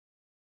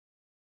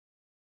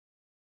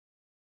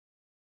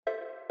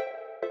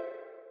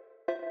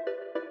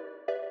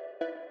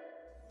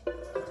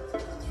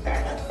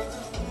Fair enough.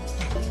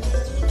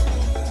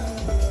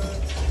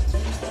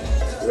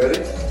 You ready?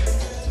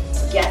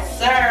 Yes,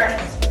 sir.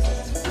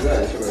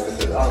 Yeah, you should have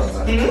sit down,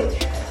 man.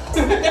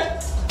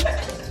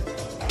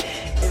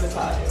 It was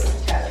hard. It was a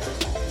challenge.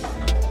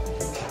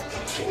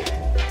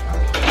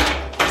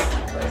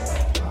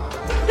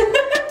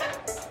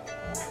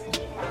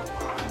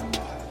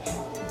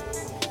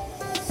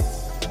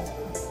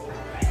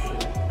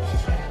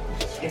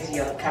 Is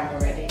your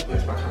camera ready?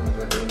 Yes, my camera's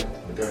ready.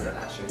 We're doing an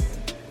action.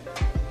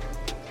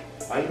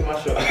 Why are you my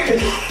shot?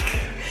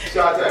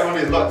 Shout out to everyone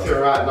who's locked in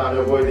right now.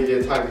 Your boy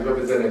DJ Tag is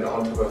representing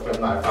On Top of FM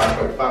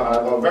 95.5, and I've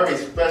got a very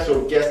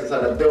special guest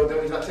inside the building.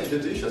 Would you like to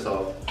introduce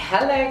yourself?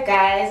 Hello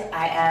guys,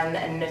 I am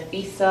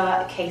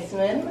Nofisa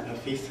Caseman.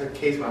 Nofisa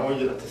Caseman, I want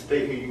you to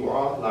state who you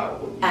are.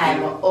 Like, what you I'm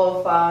do. an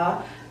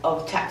author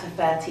of Chapter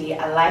 30,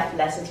 A Life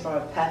Lessons from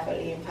a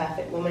Perfectly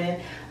Imperfect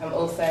Woman. I'm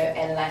also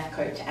a life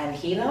coach and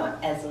healer,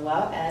 as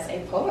well as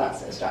a pole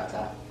dance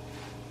instructor.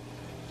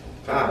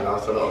 Damn,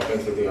 that's a lot of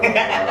things to do.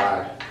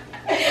 Alright.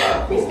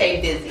 We stay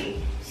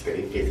busy.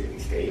 Stay busy,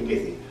 stay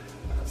busy.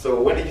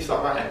 So when did you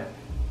start writing?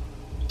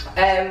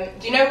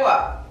 Do you know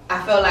what?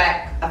 I feel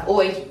like I've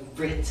always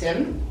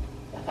written.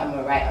 If I'm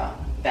a writer,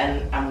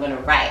 then I'm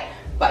gonna write.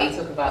 But you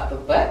talk about the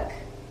book.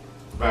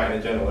 Writing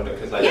in general,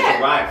 because like you have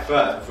to write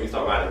first before you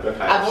start writing a book.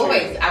 Like,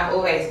 I've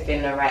always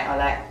been a writer.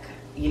 Like,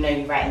 you know,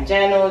 you write in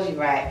journals.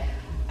 I've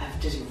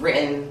just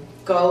written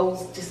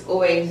goals. Just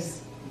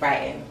always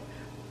writing.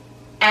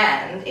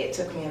 And it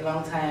took me a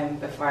long time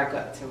before I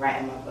got to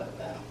writing my book,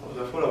 though. I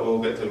feel like we'll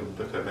get to the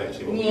book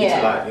eventually. We need to,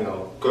 like, you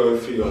know, go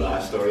through your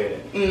life story,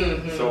 innit?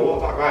 Mm-hmm. So what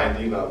about writing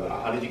do you love? Like,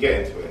 how did you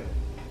get into it?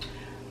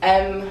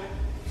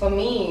 For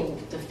me,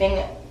 the thing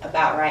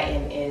about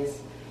writing is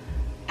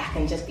I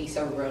can just be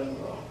so real and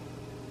raw.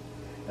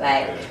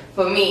 Like,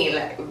 for me,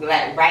 like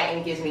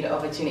writing gives me the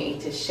opportunity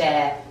to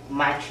share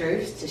my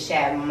truths, to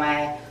share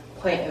my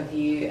point of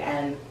view,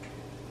 and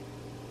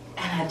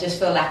I just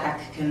feel like I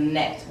could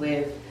connect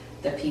with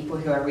the people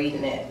who are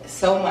reading it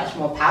so much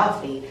more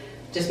powerfully,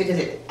 just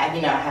because I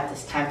have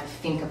this time to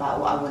think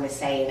about what I want to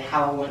say and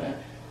how I want to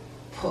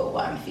put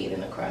what I'm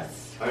feeling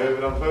across. Have you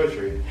ever done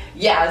poetry?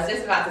 Yeah, I was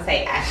just about to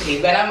say,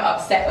 actually, when I'm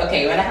upset,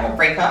 when I have a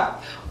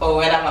breakup or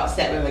when I'm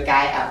upset with a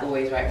guy, I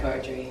always write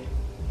poetry.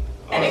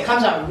 And it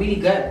comes out really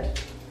good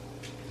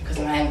because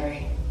I'm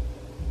angry.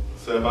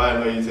 So if I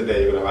know you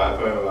today, you're going to write a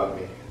poem about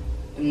me?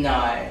 No,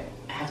 I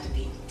have to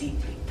be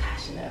deeply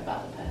passionate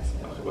about the person.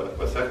 Okay,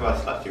 but second I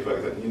slapped you for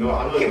example, you know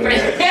what, I'm not going to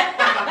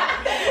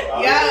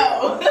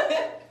Yo!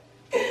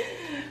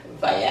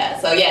 But yeah,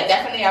 so yeah,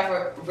 definitely I've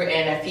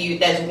written a few.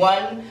 There's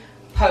one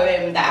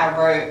poem that I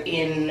wrote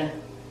in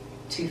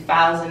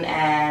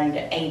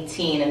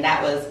 2018, and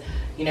that was,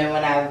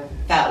 when I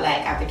felt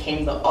like I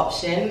became the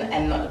option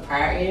and not the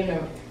priority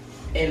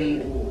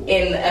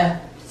in a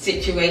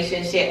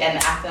situationship, and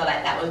I feel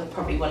like that was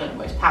probably one of the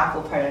most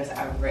powerful poems that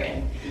I've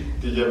written.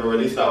 Did you ever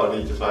release that, or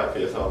did you just write it for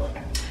yourself?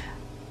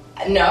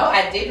 No,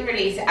 I did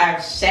release it.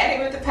 I've shared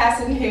it with the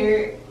person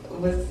who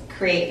was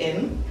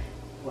creating.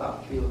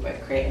 Well, we were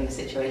both creating the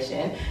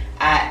situation.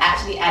 I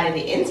actually added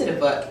it into the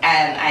book,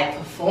 and I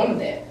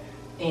performed it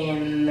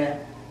in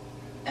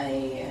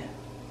a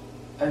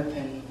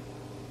open,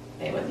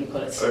 what do you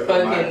call it?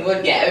 Spoken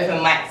word,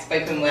 open mic,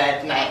 spoken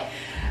word night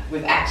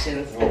with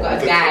actions. I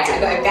got a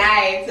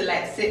guy to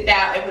like sit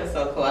down. It was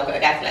so cool. I got a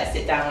guy to like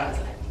sit down, and I was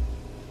like,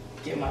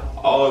 do my.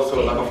 Oh, so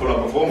like a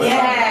full-on performance.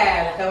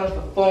 Yeah, like I was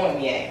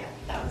performing. Yeah,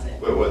 that was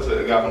it. Wait, was it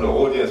a guy from the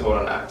audience or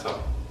an actor?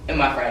 And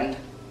my friend.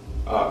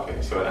 Oh,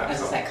 okay, so an actor. I was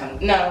just like,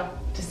 no,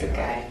 just a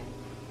guy.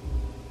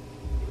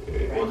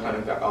 What kind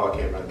of guy? Oh,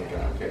 okay, random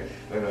guy. Okay,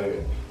 no.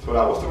 So,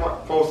 like, what's the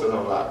process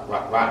of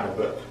like writing a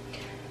book?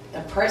 The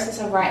process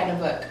of writing a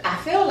book, I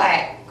feel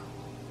like,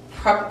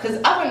 because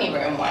I've only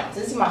written once.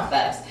 This is my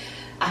first.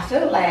 I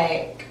feel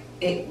like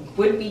it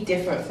would be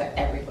different for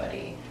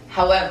everybody.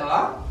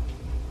 However,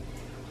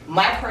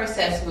 my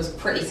process was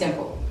pretty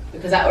simple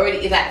because I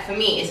already, like, for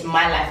me, it's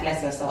my life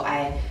lesson, so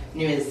I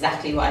knew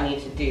exactly what I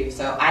needed to do.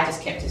 So I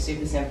just kept it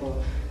super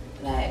simple.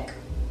 Like,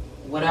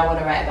 what I want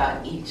to write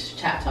about in each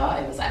chapter,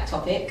 it was like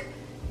topic,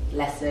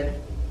 lesson,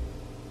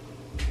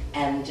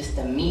 and just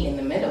the meat in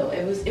the middle.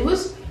 It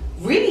was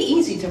really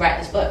easy to write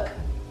this book.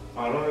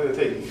 How long did it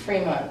take you?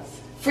 3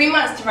 months. 3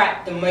 months to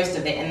write the most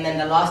of it, and then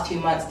the last 2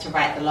 months to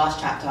write the last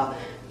chapter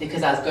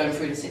because I was going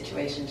through the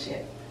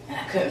situationship. And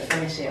I couldn't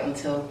finish it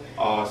until...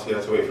 Oh, so you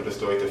had to wait for the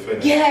story to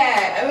finish.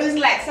 Yeah, it was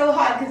like so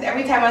hard because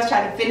every time I was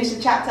trying to finish a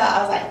chapter,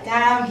 I was like,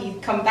 damn, he's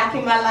come back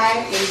in my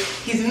life and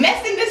he's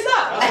messing this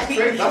up. That's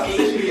crazy. That's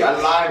literally a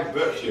live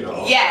book, you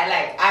know? Yeah,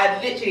 like I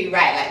literally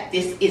write, like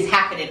this is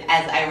happening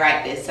as I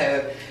write this.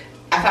 So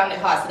I found it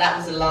hard. So that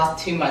was the last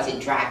 2 months.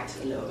 It dragged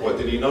a little bit. What,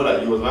 did he know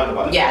that you was writing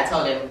about it? Yeah, I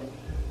told him.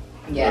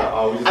 Yeah.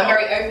 I'm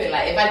very open.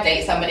 Like if I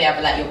date somebody, I'll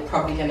be like, you're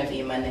probably going to be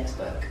in my next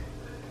book.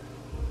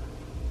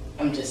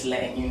 I'm just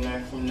letting you know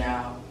from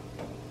now.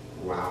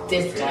 Wow.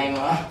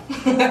 Disclaimer.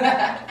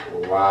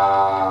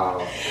 Wow.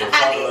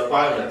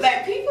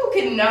 Like people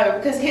can know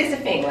because here's the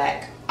thing.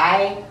 Like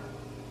I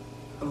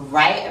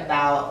write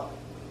about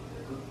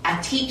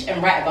I teach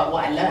and write about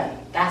what I learn.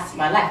 That's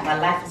my life. My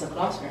life is a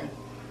classroom.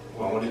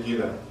 What did you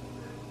learn?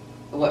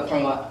 What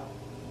from what?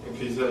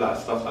 If you said like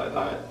stuff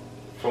like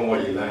from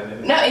what you learned,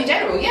 innit? No, in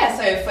general, yeah.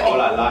 So for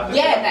like life.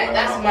 Yeah,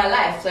 that's my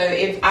life. So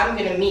if I'm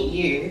gonna meet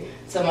you,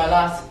 so my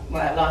last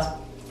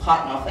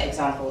partner, for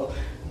example,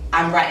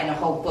 I'm writing a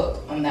whole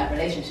book on that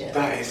relationship.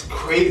 That is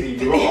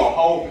crazy. You wrote a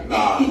whole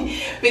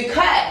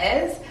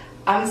because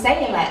I'm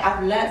saying like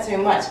I've learned so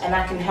much and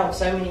I can help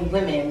so many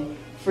women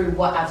through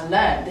what I've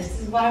learned. This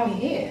is why I'm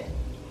here.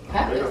 Pick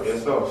up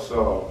yourself.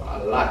 So I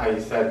like how you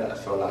said that.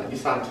 So like you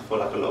stand for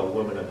like a lot of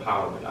women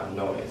empowerment. I've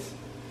noticed.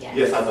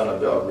 Yes, I've done a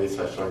bit of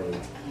research on you.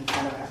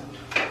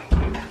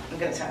 I'm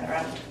gonna turn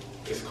around.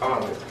 It's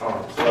calm.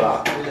 So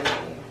like, I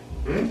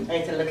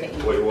need to look at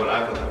you. What you want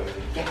eye contact with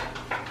me? Yeah.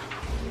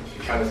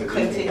 You kind of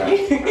Continue.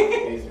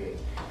 me.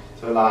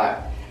 So like,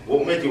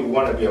 what made you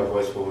want to be a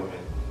voice for women?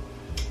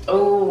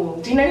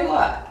 Oh, do you know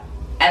what?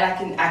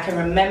 And I can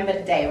remember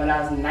the day when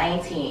I was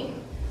 19,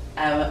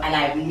 and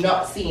I've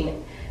not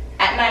seen.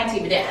 At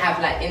 19, we didn't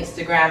have like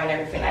Instagram and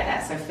everything like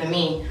that. So for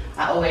me,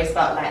 I always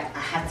felt like I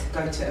had to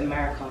go to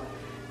America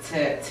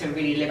to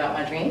really live out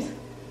my dreams.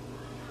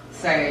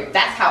 So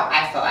that's how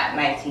I felt at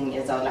 19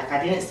 years old. Like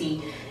I didn't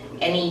see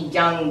any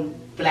young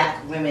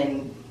black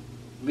women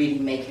really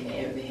making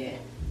it over here.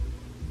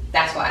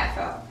 That's what I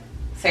felt.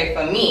 So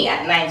for me,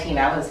 at 19,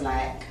 I was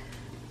like,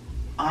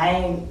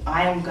 I'm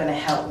gonna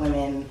help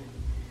women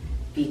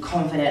be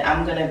confident.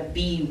 I'm gonna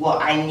be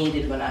what I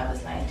needed when I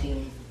was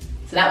 19.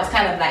 So that was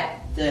kind of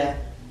like the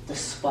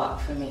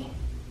spark for me.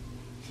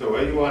 So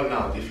where you are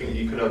now, do you think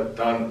you could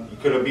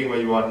have been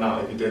where you are now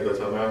if you didn't go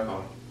to America?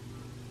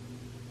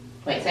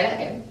 Wait, say that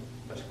again.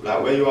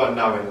 Like where you are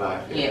now in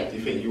life, yeah. Do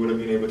you think you would have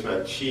been able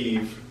to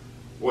achieve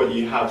what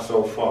you have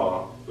so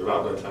far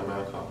without going to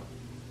America?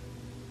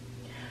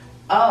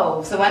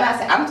 Oh, so when I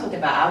say I'm talking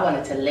about I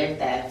wanted to live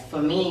there. For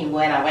me,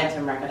 when I went to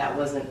America, that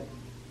wasn't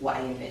what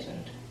I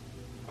envisioned.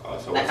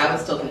 So like I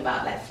was talking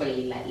about like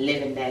fully like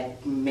living there,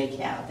 making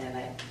it out there,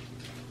 like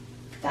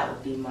that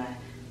would be my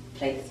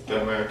place.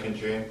 The American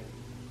dream.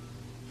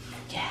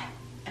 Yeah,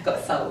 I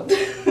got sold.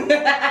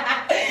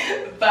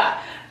 But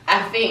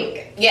I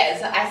think, yeah,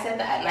 so I said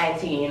that at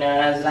 19, you know,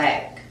 and I was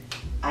like,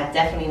 I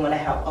definitely want to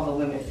help other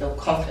women feel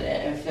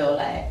confident and feel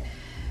like,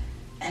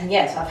 and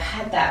yeah, so I've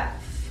had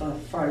that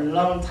for a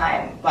long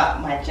time, but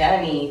my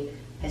journey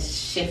has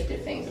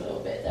shifted things a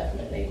little bit,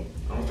 definitely.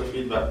 And what's the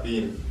feedback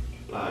been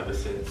like ever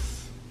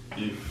since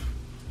you've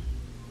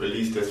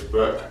released this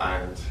book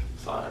and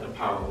started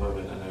empowering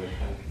women and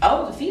everything?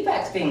 Oh, the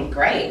feedback's been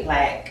great.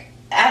 Like,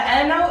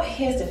 I know,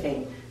 here's the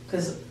thing,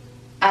 because,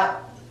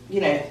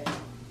 you know,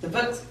 the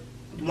book's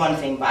one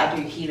thing, but I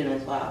do healing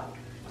as well.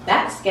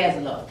 That scares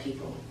a lot of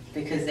people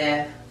because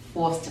they're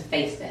forced to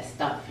face their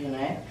stuff, you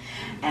know?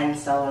 And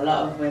so a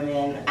lot of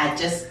women, I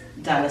just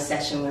done a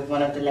session with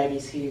one of the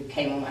ladies who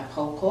came on my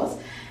pole course,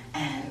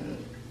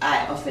 and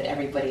I offered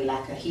everybody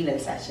like a healing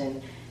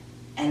session,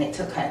 and it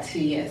took her 2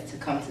 years to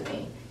come to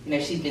me. You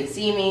know, she's been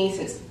seeing me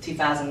since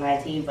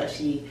 2019, but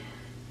she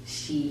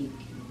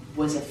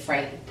was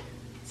afraid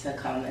to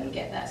come and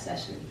get that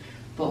session.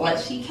 But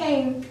once she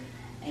came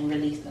and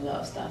released a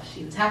lot of stuff,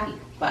 she was happy.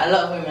 But a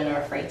lot of women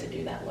are afraid to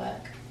do that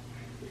work.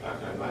 I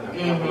can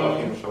imagine. A lot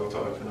of people struggle to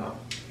open up.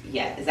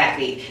 Yeah,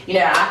 exactly. You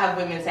know, I have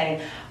women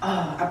saying,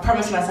 oh, I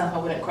promised myself I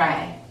wouldn't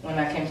cry when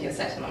I came to your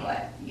session. I'm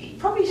like, you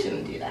probably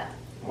shouldn't do that.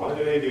 Why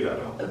do they do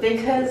that though?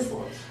 Because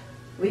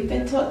we've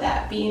been taught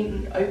that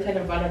being open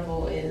and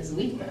vulnerable is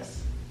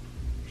weakness.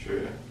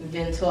 True. We've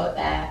been taught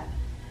that,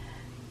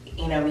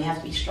 you know, we have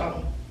to be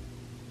strong.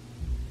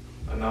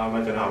 And now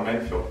imagine how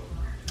men feel.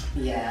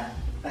 Yeah,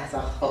 that's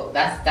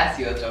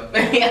your job.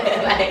 Like,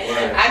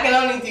 I can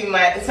only do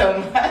so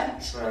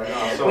much.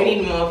 Right, so, we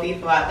need more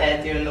people out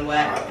there doing the work.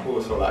 Right,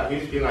 cool. So like,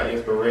 who's been like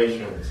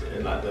inspirations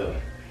in like the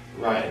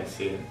writing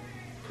scene?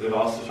 Because if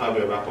I was to try to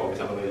be a rapper,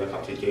 obviously I'm gonna look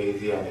up to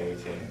Jay-Z and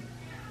everything.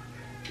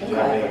 Do you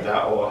have any of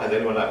that, or has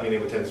anyone like been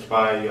able to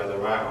inspire you as a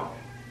writer?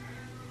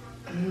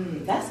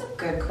 That's a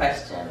good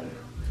question.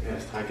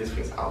 Yes, Tiger's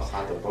things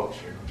outside the box,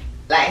 you know.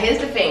 Like, here's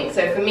the thing.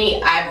 So for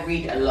me, I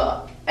read a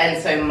lot,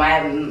 and so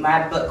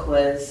my book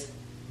was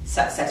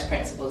Success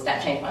Principles.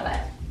 That changed my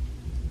life,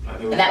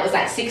 and that was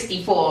like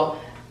 64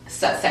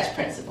 success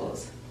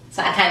principles.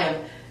 So I kind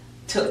of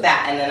took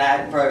that, and then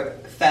I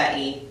wrote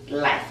 30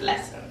 life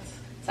lessons.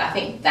 So I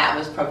think that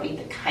was probably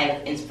the kind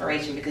of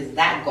inspiration, because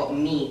that got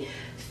me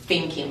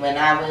thinking when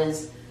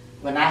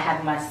I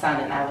had my son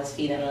and I was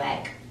feeling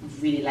like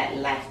really like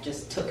life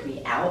just took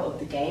me out of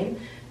the game.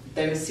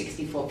 Those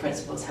 64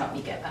 principles helped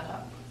me get back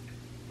up.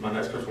 My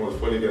next question was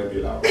fully going to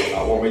be like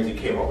what made you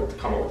come up with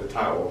the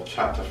title of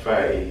Chapter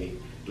 30,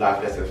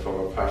 Life Lessons from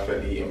a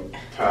Perfectly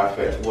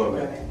Imperfect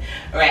Woman.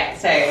 Right,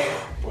 so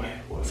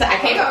I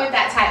came up with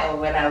that title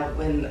when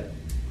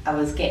I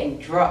was getting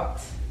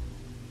dropped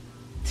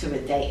to a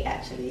date,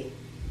 actually.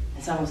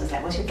 And someone was just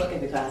like, what's your book?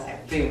 Because I was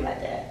like, boom,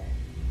 like that.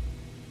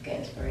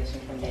 Get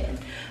inspiration from dating.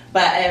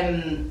 But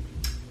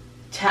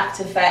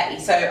Chapter 30,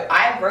 so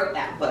I wrote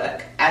that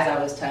book as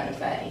I was turning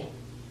 30.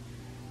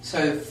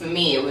 So for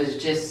me, it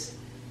was just,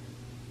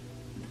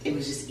 it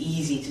was just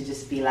easy to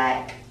just be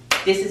like,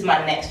 this is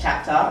my next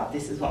chapter,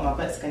 this is what my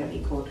book's going to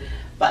be called.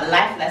 But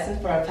Life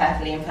Lessons for a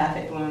Perfectly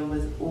Imperfect Woman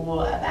was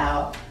all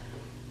about,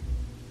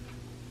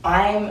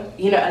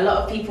 a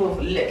lot of people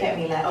look at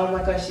me like, oh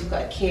my gosh, she's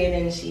got a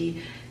kid and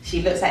she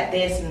looks like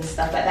this and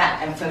stuff like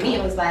that. And for me,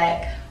 it was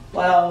like,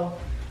 well,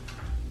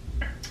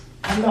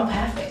 I'm not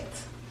perfect.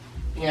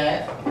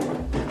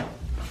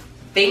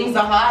 Things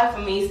are hard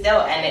for me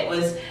still, and it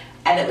was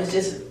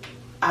just,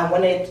 I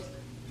wanted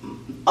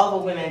other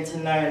women to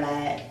know,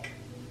 like,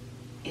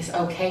 it's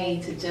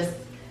okay to just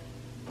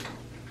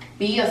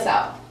be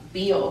yourself,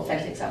 be your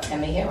authentic self.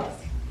 Can they hear us?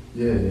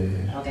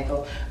 Yeah. Okay,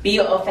 cool. Be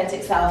your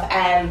authentic self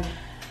and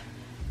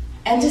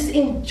just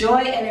enjoy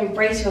and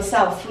embrace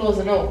yourself, flaws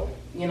and all,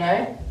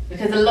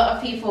 because a lot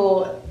of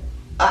people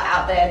are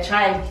out there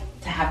trying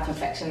to have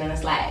perfection, and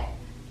it's like,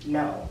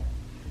 no,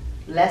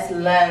 let's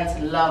learn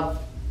to love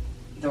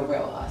the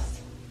real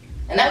us.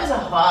 And that was a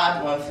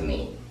hard one for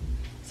me.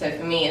 So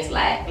for me, it's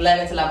like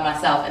learning to love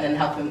myself and then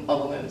helping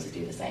other women to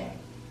do the same.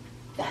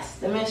 That's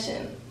the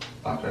mission.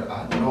 I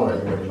know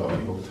that you made a lot of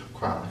people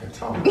cry. I can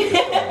tell.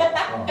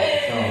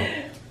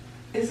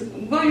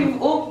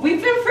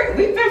 We've been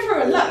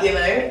through a lot,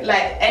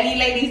 Like, any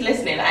ladies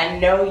listening, I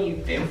know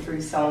you've been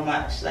through so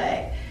much.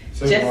 Like,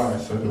 so do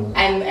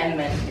I. And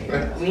men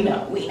too. We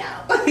know.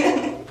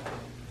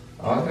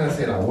 I was gonna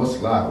say, like,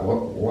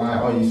 why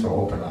are you so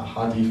open? Like,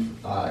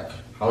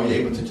 how are you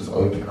able to just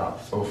open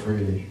up so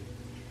freely?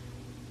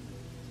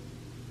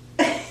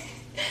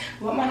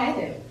 What am I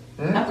hiding?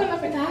 I've got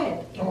nothing to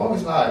hide. No,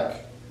 it's like,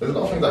 there's a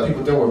lot of things that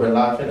people deal with in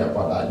life, innit?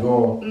 But like,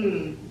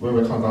 when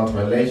it comes down to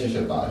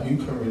relationship, like, who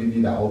can really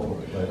be that open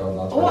when it comes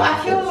down to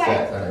relationship,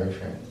 sex and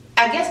everything?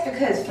 I guess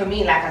because for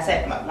me, like I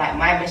said,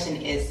 my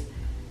mission is,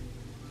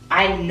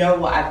 I know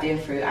what I've been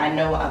through, I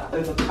know what I've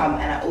overcome,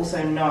 and I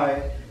also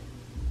know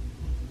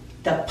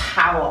the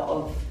power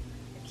of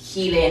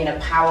healing, the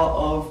power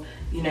of,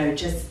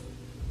 just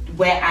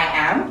where I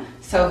am.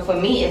 So for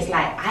me, it's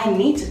like, I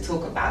need to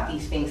talk about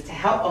these things to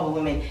help other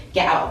women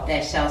get out of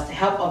their shells, to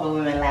help other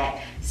women,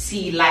 like,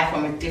 see life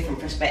from a different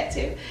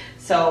perspective.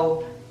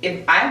 So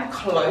if I'm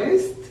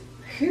closed,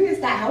 who is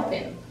that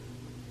helping?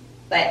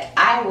 Like,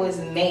 I was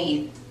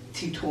made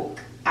to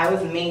talk. I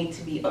was made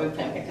to be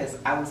open because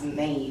I was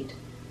made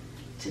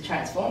to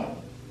transform.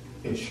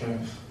 It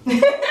shows.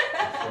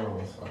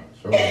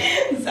 Sure. So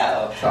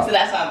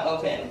that's why I'm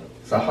open.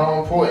 So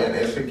how important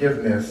is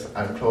forgiveness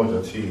and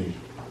closure to you?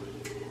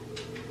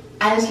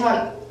 I just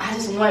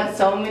want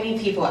so many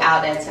people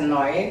out there to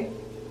know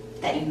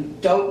that you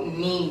don't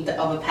need the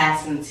other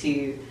person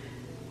to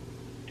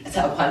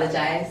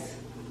apologize,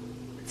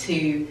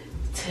 to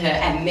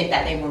admit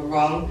that they were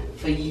wrong,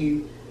 for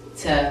you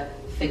to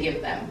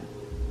forgive them.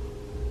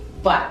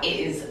 But it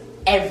is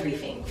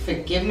everything.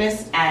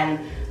 Forgiveness, and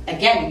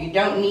again, you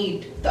don't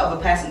need the other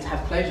person to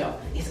have closure.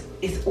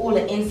 It's all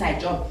an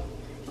inside job,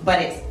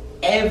 but it's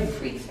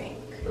everything.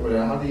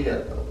 How do you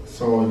get that?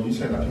 So you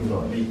saying that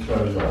people don't need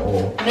closure,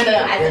 or? No.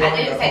 I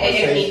didn't say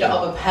they don't need the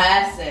other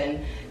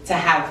person to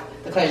have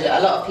the closure.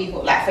 A lot of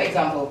people, like, for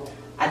example,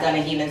 I done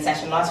a healing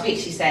session last week.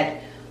 She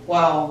said,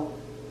 well,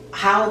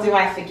 how do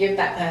I forgive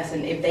that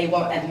person if they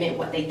won't admit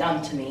what they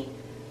done to me?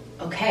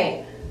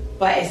 Okay,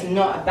 but it's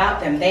not about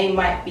them. They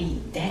might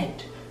be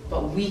dead,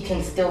 but we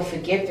can still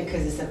forgive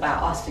because it's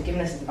about us.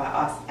 Forgiveness is about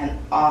us and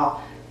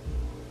our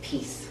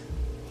peace,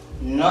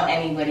 not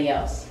anybody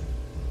else.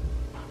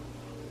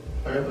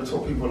 Have you ever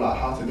taught people, like,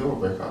 how to deal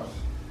with breakups?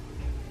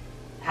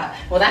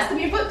 Well, that's the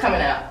new book coming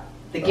out,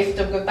 The Gift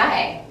of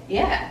Goodbye.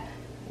 Yeah.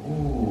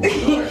 Ooh,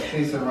 you're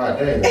exclusive right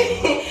there.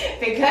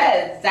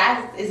 Because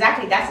that's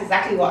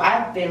exactly what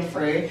I've been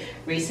through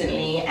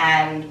recently,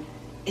 and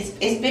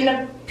it's been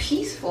a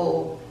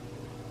peaceful,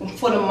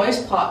 for the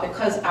most part,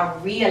 because I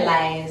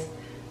realized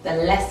the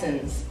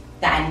lessons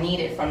that I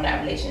needed from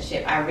that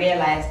relationship. I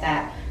realized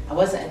that I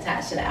wasn't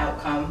attached to the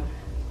outcome.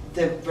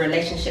 The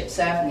relationship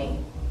served me,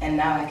 and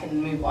now I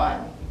can move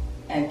on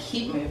and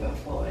keep moving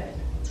forward.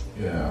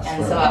 Yeah, I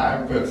swear,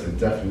 that books is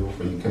definitely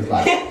for you, because,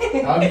 like,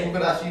 how many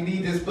people actually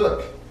need this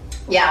book?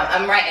 Yeah,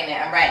 I'm writing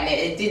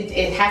it.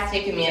 It has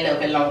taken me a little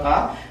bit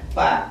longer,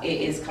 but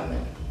it is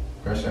coming.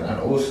 Question,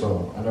 and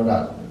also, I know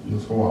that you're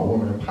talking about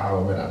women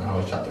empowerment and how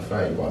it's chapter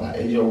 30, but, like,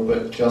 is your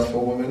book just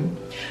for women?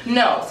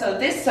 No,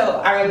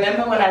 so I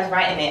remember when I was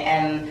writing it,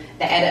 and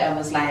the editor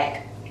was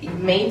like,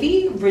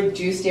 maybe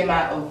reduce the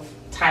amount of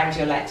times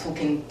you're, like,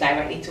 talking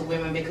directly to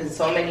women, because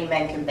so many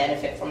men can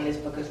benefit from this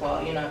book as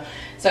well,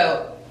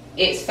 So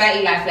it's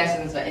 30 life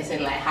lessons, but it's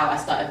in, like, how I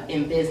started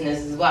in business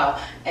as well.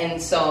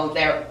 And so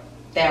there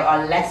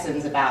are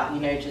lessons about,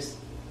 just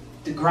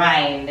the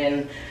grind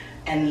and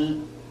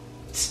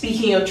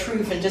speaking your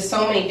truth, and just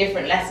so many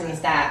different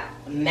lessons that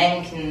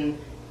men can,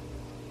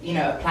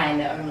 apply in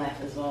their own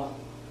life as well.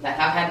 Like,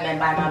 I've had men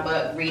buy my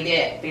book, read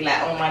it, be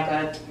like, oh my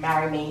God,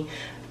 marry me.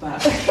 But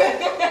please.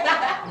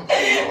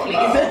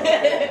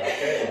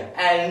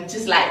 And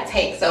just, like,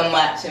 take so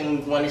much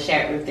and want to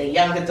share it with their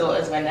younger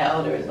daughters when they're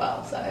older as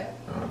well. So.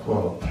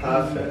 Well,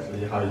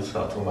 perfectly how you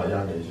start talking about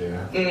young age,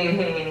 yeah.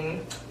 Mm-hmm.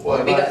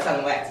 We got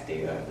some work to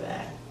do over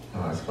there.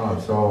 Oh, it's fun.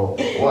 So,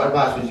 what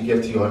advice would you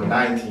give to your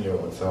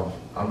 19-year-old self?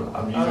 I'm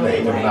using the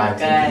age of 19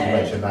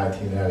 because you mentioned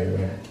 19 earlier.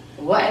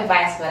 Yeah. What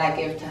advice would I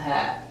give to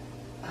her?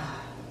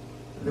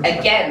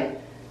 Again,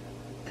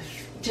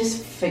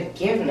 just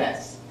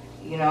forgiveness.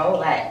 You know,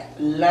 like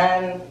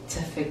learn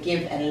to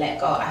forgive and let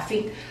go. I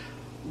think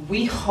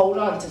we hold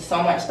on to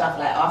so much stuff.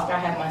 Like after I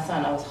had my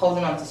son, I was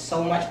holding on to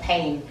so much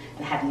pain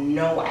and had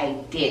no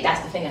idea.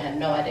 That's the thing, I had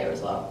no idea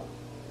as well.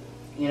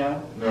 You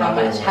know,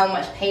 how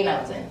much pain I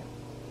was in.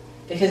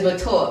 Because we're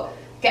taught,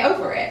 get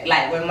over it.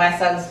 Like when my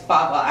son's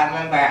father, I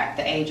remember at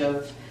the age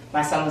of,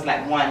 my son was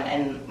like 1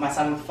 and my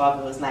son's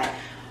father was like,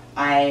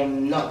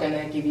 I'm not going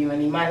to give you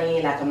any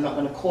money. Like I'm not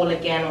going to call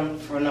again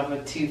for another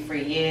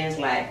 2-3 years.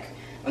 Like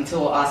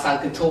until our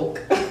son could talk.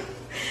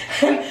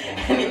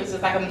 And it was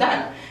just like, I'm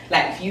done.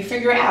 Like, if you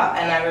figure it out.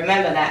 And I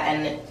remember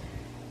that.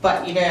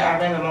 But, you know, I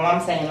remember my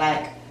mom saying,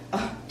 like,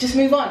 oh, just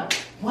move on.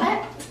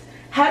 What?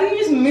 How do you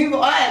just move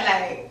on?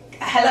 Like,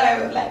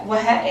 hello, like,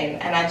 we're hurting.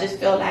 And I just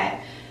feel like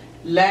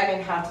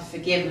learning how to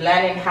forgive,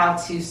 learning how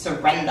to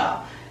surrender,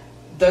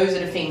 those are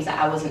the things that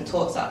I wasn't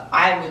taught. So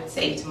I would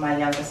say to my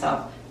younger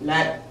self,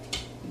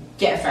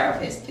 get a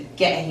therapist,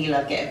 get a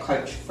healer, get a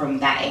coach from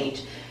that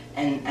age,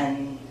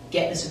 and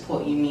get the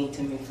support you need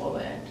to move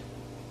forward.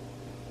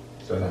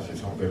 So that's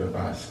just some good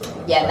advice.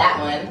 So yeah, that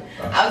one.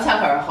 I'll tell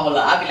her a whole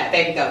lot. I'll be like,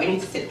 baby girl, we need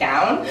to sit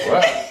down.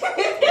 Well,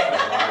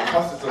 it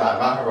costs us to like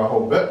write her a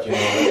whole book, you know.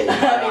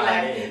 I'll be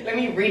like, let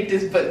me read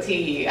this book to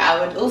you.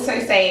 I would also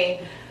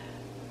say,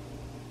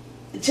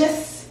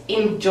 just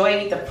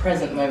enjoy the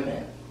present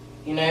moment,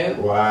 you know?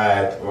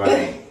 Right. No,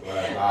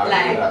 I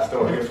like that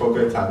story. It's for a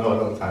good time, not a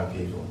long time,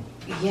 people.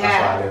 Yeah.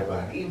 That's what I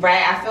live by.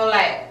 Right, I feel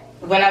like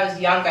when I was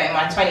younger, in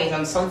my 20s,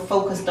 I'm so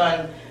focused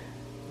on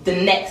the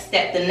next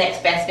step, the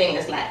next best thing.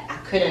 It's like I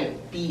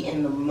couldn't be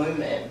in the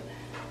moment.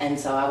 And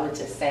so I would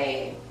just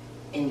say,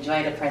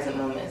 enjoy the present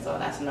moment. So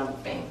that's another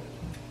thing.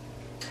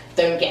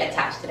 Don't get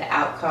attached to the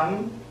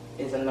outcome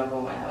is another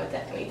one I would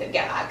definitely do.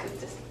 Yeah,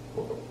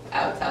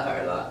 I would tell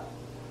her a lot.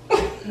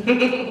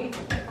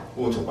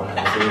 We'll talk about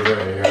that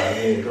later, you know what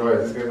I mean? Go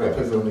ahead, it's going to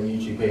put it on the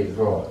YouTube page as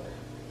well.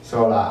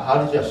 So like,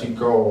 how did you actually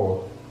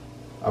go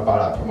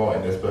about like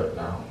promoting this book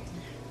now?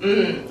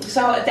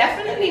 So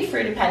definitely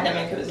through the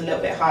pandemic it was a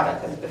little bit harder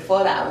because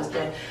before that I was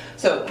doing,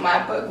 so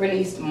my book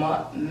released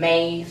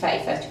May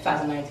 31st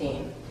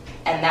 2019,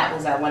 and that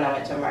was when I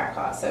went to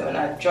America. So when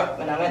I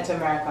went to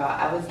America,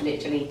 I was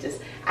literally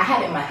I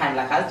had it in my hand,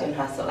 like I was doing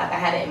hustle, like I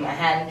had it in my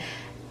hand.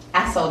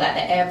 I sold at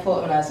the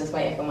airport when I was just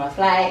waiting for my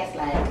flights.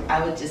 Like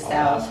I would just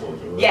sell,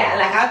 yeah,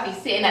 like I'd be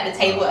sitting at the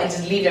table and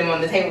just leave them on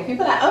the table.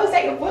 People are like, oh, is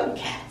that your book?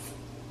 Yes.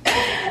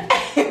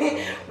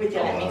 Would you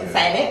like me to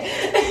sign it?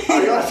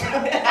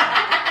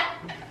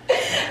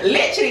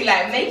 Literally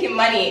like making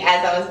money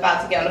as I was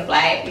about to get on the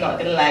flight. Not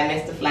gonna lie,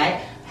 missed the flight.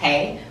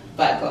 Hey,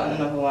 but got on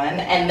another one.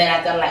 And then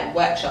I done like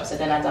workshops. So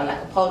then I done like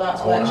a pole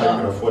dance workshop. How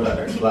you can afford that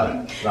next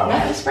flight? No,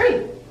 it was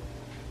free.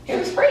 It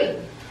was free.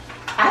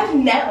 I've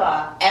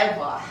never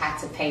ever had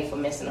to pay for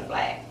missing a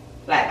flight.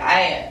 Like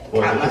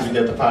did you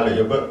get to pilot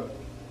your book?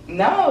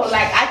 No,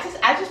 like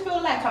I just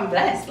feel like I'm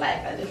blessed.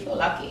 Like I just feel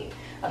lucky.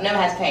 I've never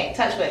had to pay.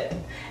 Touch wood.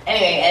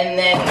 Anyway, and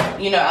then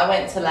you know I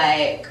went to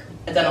like.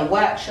 I done a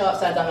workshop,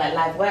 so I done like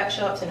live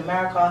workshops in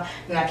America,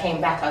 and I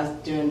came back, I was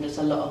doing just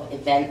a lot of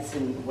events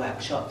and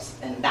workshops,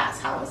 and that's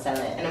how I was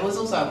selling it. And it was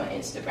also on my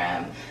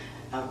Instagram.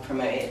 I would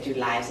promote it, do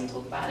lives and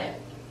talk about it.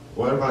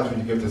 What advice would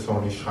you give to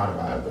someone who's trying to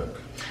write a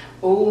book?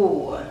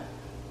 Ooh.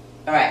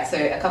 Alright, so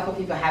a couple of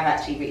people have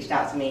actually reached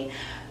out to me.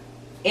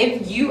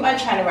 If you are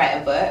trying to write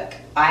a book,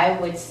 I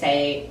would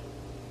say,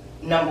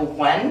 number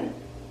one,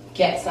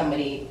 get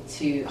somebody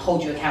to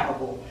hold you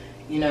accountable.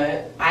 You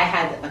know, I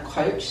had a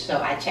coach,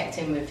 so I checked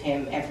in with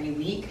him every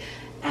week,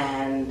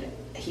 and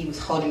he was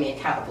holding me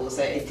accountable.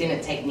 So it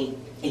didn't take me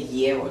a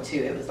year or two.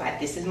 It was like,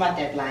 this is my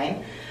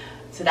deadline.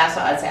 So that's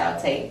what I'd say. I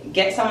would say,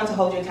 get someone to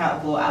hold you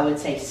accountable. I would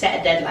say,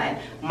 set a deadline.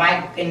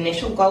 My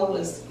initial goal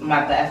was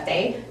my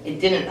birthday. It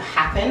didn't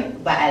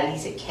happen, but at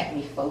least it kept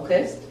me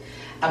focused.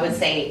 I would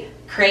say,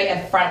 create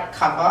a front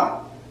cover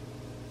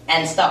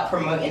and start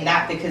promoting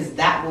that, because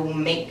that will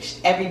make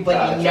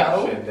everybody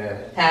know.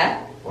 Huh?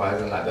 Why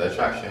isn't that the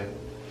attraction?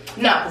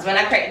 No, because when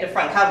I created the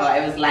front cover,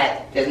 it was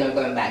like, there's no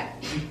going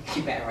back.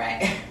 You better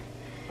write.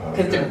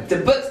 Because the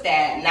book's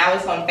there, now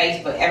it's on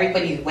Facebook.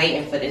 Everybody's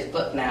waiting for this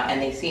book now,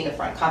 and they've seen the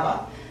front cover.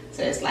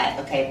 So it's like,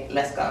 okay,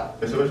 let's go.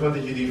 So which one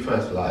did you do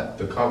first? Like,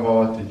 the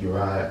cover, did you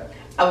write?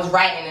 I was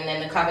writing, and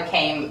then the cover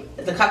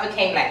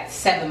came like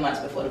 7 months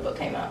before the book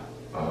came out.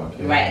 Oh,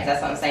 okay. Right,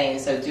 that's what I'm saying.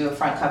 So do a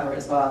front cover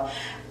as well.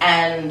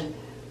 And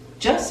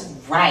just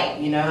write,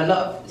 you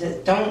know,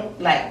 just don't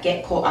like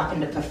get caught up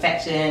in the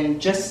perfection.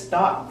 Just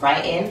start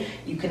writing.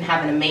 You can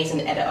have an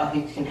amazing editor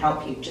who can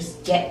help you.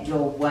 Just get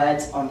your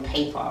words on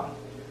paper.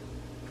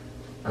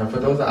 And for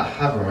those that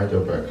haven't read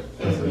your book,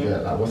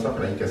 like, what's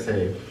something that you can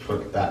say for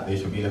that they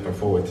should be looking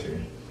forward to?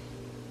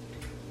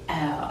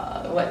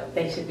 What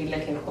they should be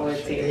looking forward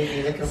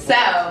to. So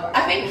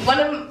I think one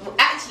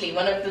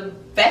of the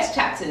best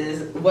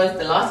chapters was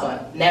the last one.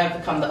 Never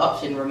become the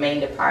option,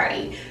 remain the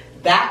priority.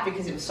 that,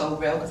 because it was so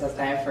real, because I was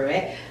going through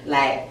it,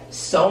 like,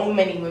 so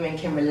many women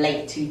can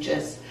relate to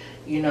just,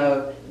 you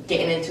know,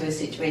 getting into a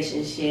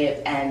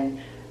situationship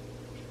and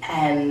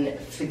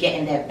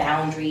forgetting their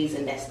boundaries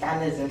and their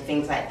standards and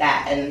things like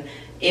that. And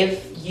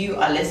if you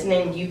are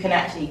listening, you can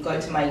actually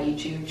go to my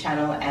YouTube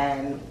channel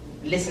and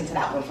listen to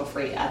that one for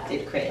free. I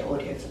did create an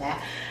audio for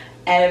that.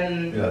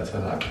 Yeah,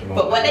 turn that.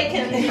 But what they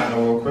can...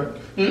 channel real quick.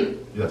 You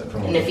have to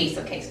promote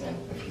Nofisa Caseman.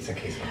 Nofisa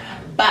Caseman.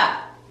 But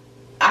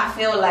I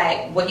feel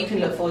like what you can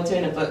look forward to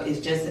in the book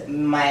is just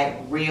my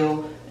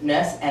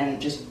realness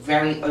and just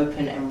very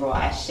open and raw.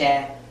 I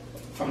share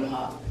from the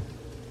heart.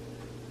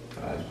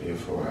 That's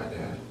beautiful right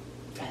there.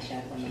 I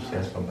share from the She heart.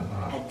 shares from the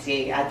heart. I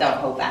do. I don't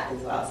hold back as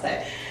well. So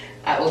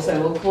I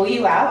also will call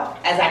you out,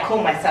 as I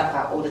call myself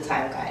out all the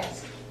time, guys.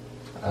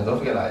 And don't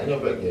forget, like, in your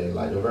book, yeah,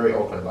 like, you're very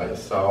open about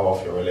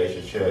yourself, your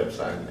relationships,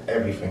 and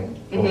everything.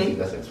 Obviously,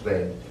 that's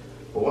explained.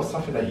 But what's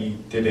something that you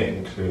didn't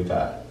include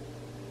that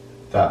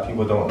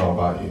people don't know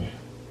about you?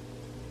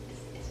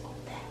 It's all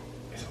there.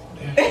 It's all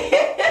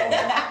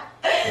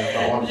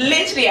there.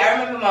 Literally, I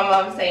remember my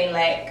mom saying,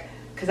 like,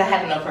 because I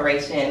had an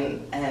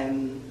operation,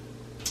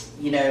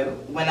 you know,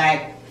 when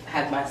I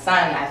had my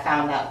son, I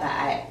found out that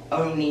I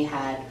only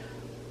had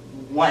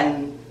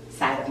one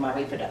side of my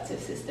reproductive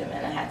system,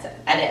 and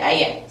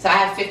so I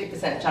had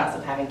 50% chance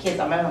of having kids.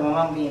 I remember my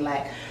mom being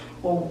like,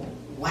 well,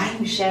 why are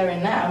you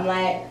sharing that? I'm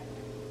like,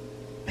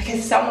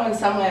 because someone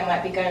somewhere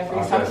might be going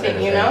through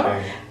something, you know?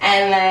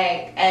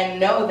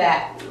 And know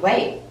that,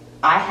 wait,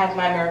 I had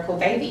my miracle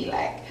baby.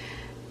 Like,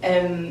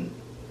 there's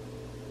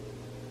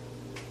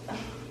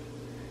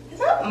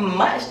not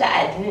much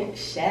that I didn't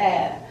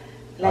share.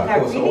 Like, I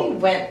really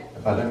went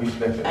let me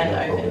flip it.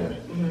 unopened.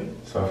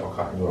 Sorry for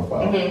cutting you off.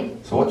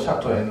 So what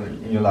chapter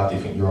in your life do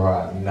you think you're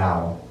at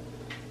now?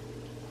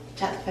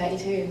 Chapter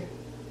 32.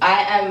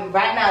 I am,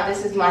 right now,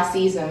 this is my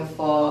season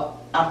for,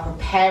 I'm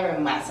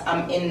preparing myself.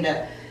 I'm in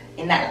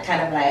that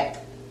kind of like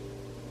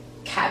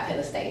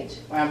caterpillar stage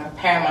where I'm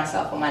preparing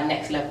myself for my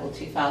next level,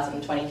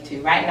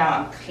 2022. Right now,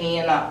 I'm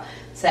cleaning up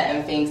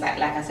certain things. Like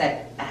I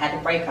said, I had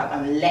a breakup.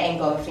 I'm letting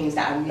go of things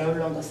that are no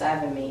longer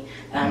serving me.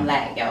 And I'm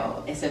like,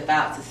 yo, it's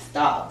about to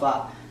start,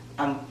 but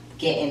I'm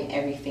getting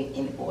everything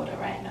in order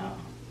right now.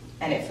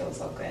 And it feels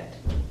so good.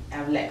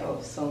 I've let go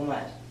of so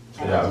much.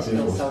 So yeah, I just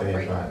feel so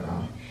free right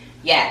now.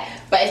 Yeah,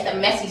 but it's the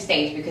messy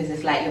stage because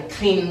it's like you're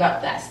cleaning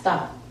up that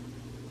stuff.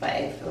 But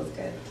it feels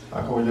good.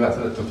 How would you like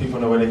to let the people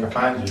know where they can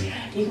find you?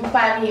 You can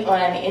find me on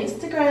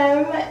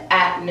Instagram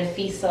at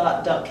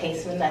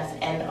nofisa.caseman. That's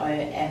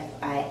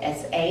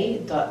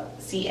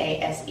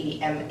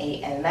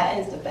nofisa.caseman. That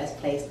is the best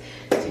place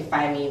to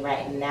find me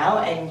right now.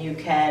 And you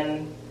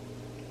can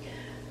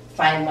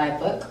find my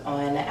book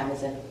on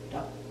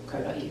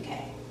amazon.co.uk.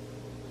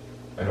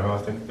 Anyone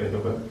else think they get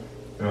your book?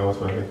 Anyone else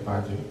where they can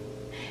find you?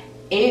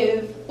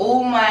 If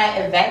all my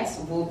events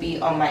will be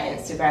on my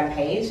Instagram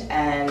page,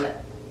 and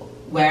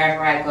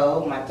wherever I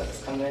go, my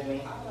books come with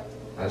me.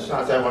 And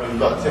shout out to everyone who's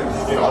got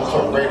tips, you know, on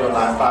top radio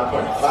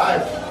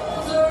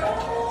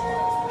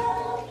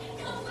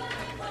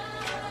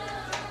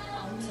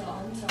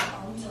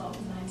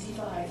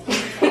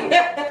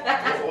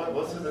 95.5.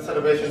 What's the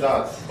celebration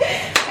dance?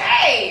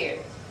 Hey,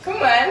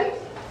 come on.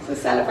 It's a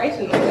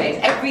celebration these days.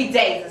 Every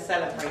day is a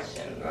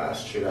celebration.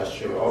 That's true.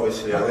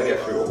 Obviously, I'm going to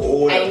get through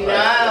all the I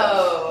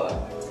know.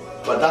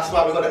 But that's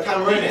why we got the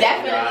camera in it.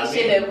 Definitely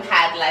should have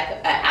had like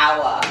an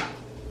hour.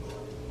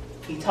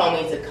 He told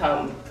me to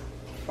come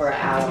for an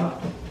hour.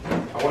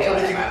 Okay,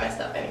 whatever, I messed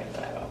up anyway.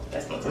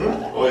 Let's not talk about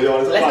that. Let's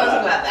not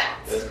talk about that.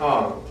 It's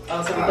calm.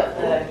 Oh, so we got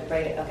the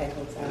braided. Okay,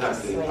 cool. So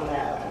Exactly. swing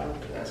that around.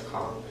 That's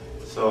calm.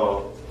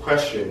 So,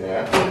 question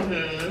there.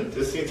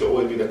 This seems to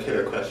always be the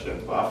killer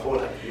question, but I feel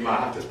like you might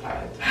have this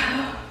patent.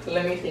 So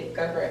let me think.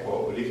 Go for it.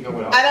 Well, what do you think I'm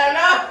going to I don't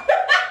know.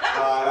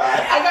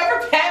 I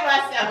gotta prepare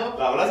myself.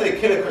 When I say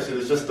killer question,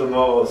 it's just the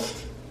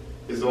most.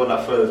 It's the one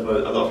that throws a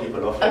lot of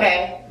people off.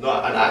 Okay.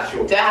 Not an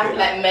actual. Do I have to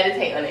like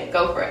meditate on it?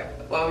 Go for it.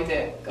 What are we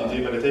doing? Go. You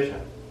do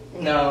meditation?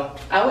 No.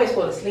 I always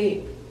fall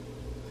asleep.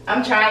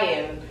 I'm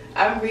trying.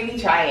 I'm really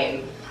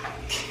trying.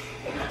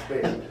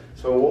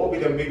 So what will be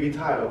the movie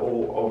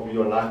title of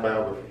your life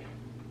biography?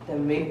 The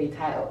movie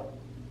title.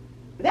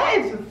 That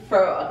is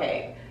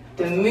okay.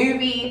 The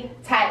movie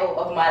title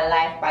of my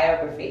life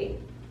biography.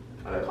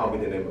 And it can't be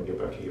the name of your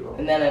book either.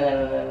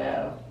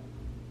 No.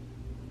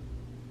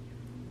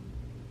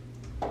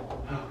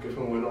 Oh, good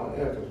thing we're not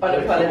here.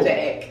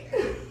 Unapologetic.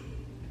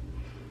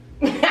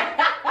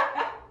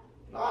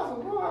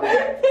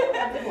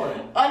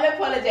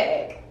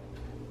 Unapologetic.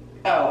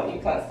 Oh, you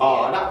can't see it. You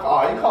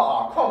can't.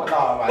 Oh, come on,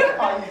 nah, man. You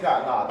can't use that,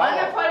 nah.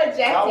 Unapologetic.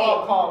 That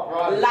one can't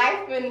run.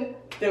 Life and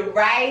the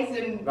rise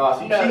and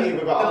She cheated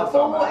with her the answer,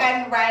 fall man.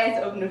 and rise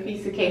of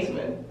Nofisa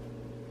Caseman.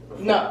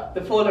 No,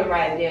 the fall and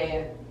rise.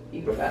 Yeah.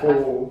 The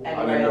fall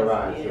and then the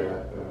rise.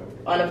 Yeah.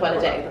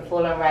 Unapologetic. The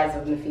fall and rise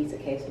of Nofisa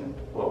Caseman.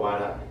 Well, why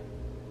that?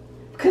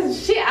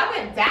 Because shit, I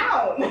went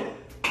down.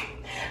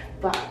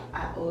 But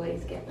I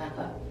always get back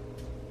up.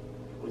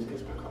 Always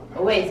gets back up. Man.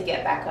 Always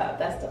get back up.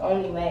 That's the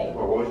only way.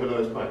 What was your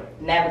lowest point?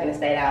 Never gonna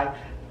stay down.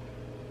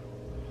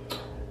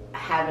 I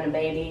having a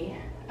baby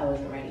I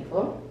wasn't ready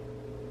for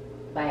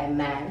by a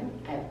man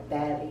I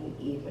barely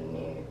even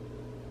knew.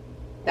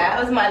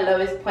 That was my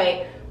lowest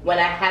point when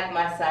I had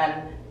my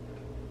son,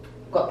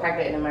 got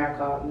pregnant in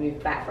America,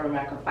 moved back from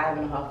America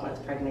 5.5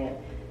 months pregnant,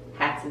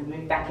 had to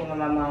move back in with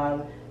my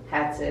mom,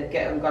 had to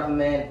get on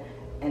government,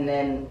 and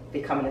then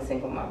becoming a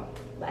single mom.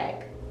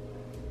 Like,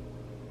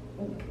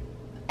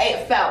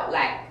 it felt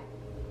like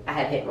I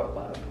had hit rock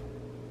bottom.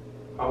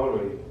 How old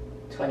were you?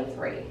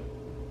 23.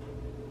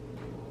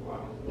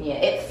 Wow. Yeah,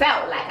 it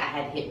felt like I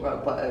had hit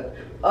rock bottom.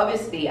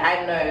 Obviously,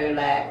 I know,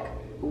 like,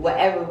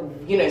 whatever,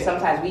 you know,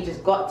 sometimes we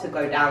just got to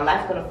go down.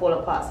 Life's gonna fall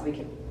apart so we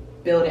can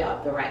build it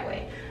up the right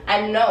way.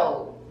 I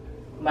know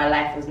my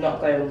life was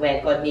not going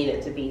where God needed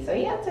it to be, so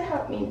he had to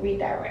help me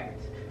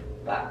redirect.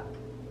 But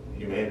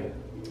you made it.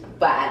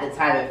 But at the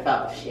time, it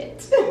felt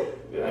shit.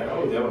 Yeah,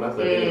 oh yeah, well, that's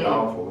the big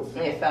downfalls.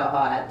 It felt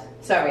hard.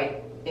 Sorry,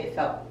 it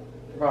felt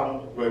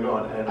wrong. We're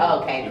not.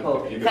 Oh, okay,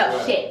 cool. It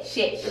felt shit.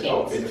 It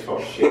just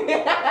felt shit.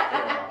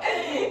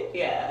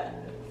 Yeah.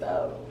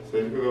 So if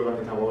you could go back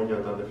in time, what would you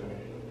have done differently?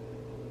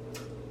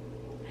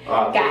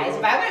 Guys,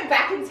 if I went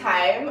back in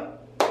time,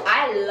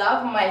 I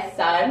love my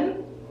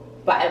son,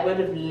 but I would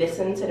have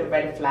listened to the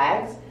red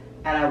flags,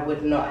 and I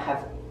would not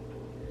have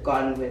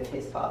gone with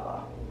his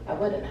father. I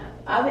wouldn't have.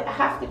 I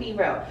have to be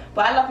real.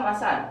 But I love my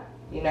son,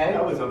 you know? I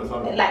always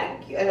understand.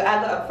 Like, I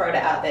gotta throw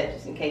that out there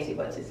just in case he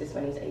watches this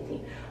when he's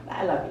 18. Like,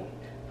 I love you.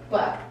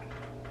 But,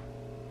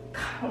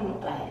 come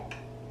on, like,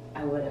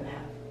 I wouldn't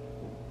have.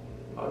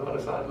 I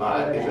understand.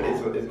 Like,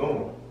 it's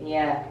normal.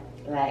 Yeah,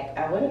 like,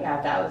 I wouldn't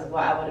have. That was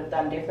what I would have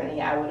done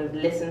differently. I would have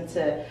listened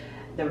to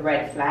the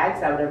red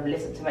flags. I would have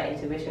listened to my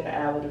intuition,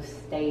 and I would have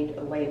stayed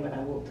away when I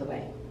walked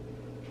away.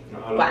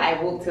 But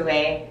I walked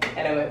away,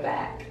 and I went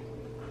back.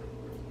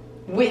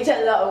 Which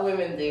a lot of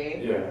women do.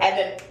 Yeah. And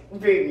then,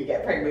 boom, you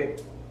get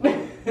pregnant.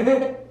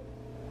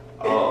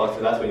 Oh,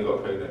 so that's when you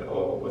got pregnant,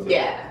 or was it?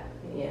 Yeah,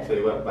 yeah. So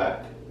you went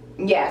back?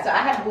 Yeah, so I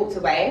had walked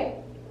away,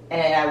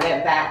 and then I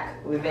went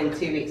back. Within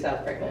 2 weeks, I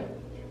was pregnant.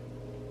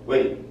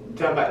 Wait,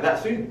 turn back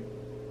that soon?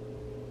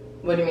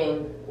 What do you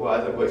mean?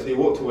 Well, wait, so you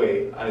walked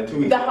away, and in 2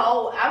 weeks...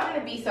 I'm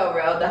gonna be so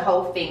real, the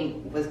whole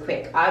thing was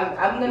quick.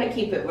 I'm gonna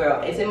keep it real.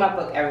 It's in my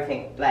book,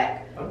 everything.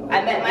 Like,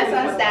 I met my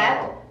son's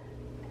dad,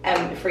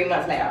 and 3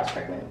 months later, I was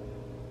pregnant.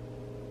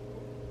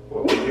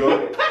 What,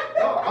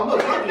 no, I'm not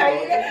judging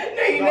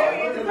you.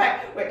 You're just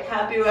like, wait,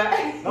 how do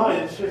I? No,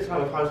 it's just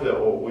kind of casual,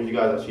 or were you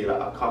guys actually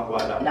like a couple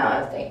like that? No,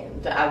 I was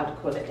dating. I would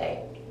call it date.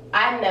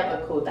 I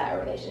never called that a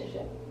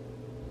relationship.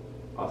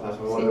 Oh, so that's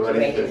one of the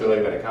relationships that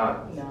even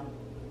count? No.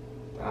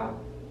 Damn.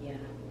 Yeah.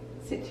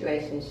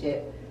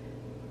 Situationship,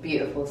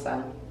 beautiful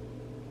son.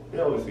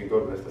 Yeah, obviously,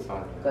 God bless the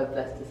son. God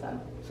bless the son.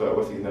 So,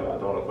 what's his name? I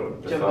don't want to call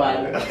him the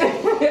Javon.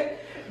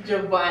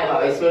 Javon. Oh,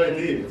 it's so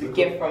deep. It's a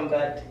gift from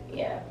God.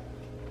 Yeah.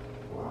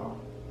 Wow.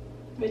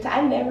 Which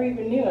I never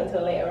even knew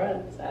until later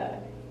on.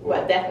 So,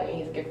 well, definitely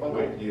he's a gift from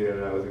God. Wait, you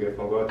didn't know it was a gift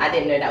from God? I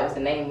didn't know that was the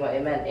name, what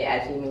it meant. It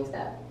actually means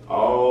that.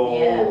 Oh.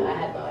 Yeah, I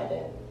had no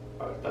idea.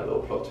 Oh, that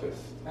little plot twist.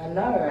 I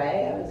know,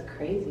 right? That was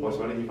crazy.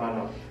 When did you find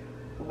out?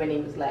 When he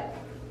was like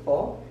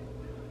 4.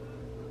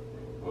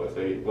 What,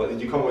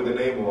 did you come up with the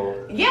name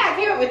or? Yeah, I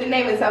came up with the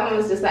name and someone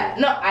was just like,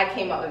 no, I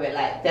came up with it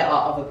like, there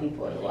are other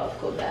people in the world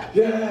called that.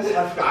 Yes,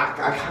 I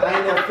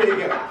kind of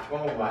figured that.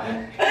 Oh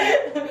my.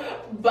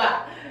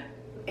 But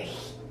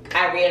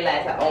I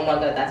realized that, oh my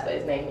God, that's what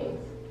his name means.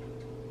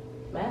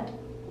 Mad?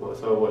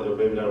 So what, your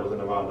baby dad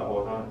wasn't around the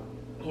whole time?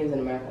 He was in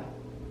America.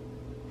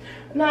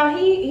 No,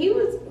 he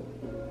was,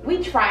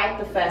 we tried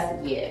the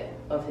first year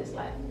of his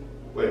life.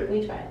 Wait.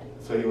 We tried.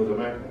 So he was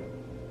American?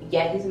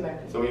 Yeah, he's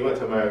American. So when you went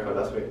to America,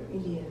 that's what?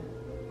 Yeah.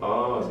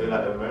 Oh, so you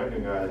like the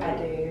American guy? I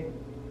do.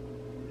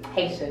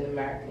 Haitian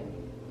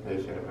American.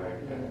 Haitian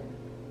American. Yeah.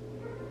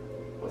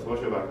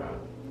 What's your background?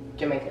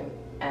 Jamaican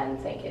and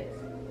St.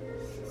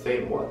 Kitts.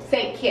 Saint what?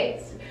 St.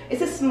 Kitts.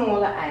 It's a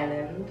smaller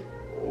island.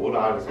 All the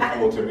islands are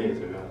small to me, to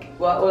be honest.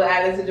 What, all the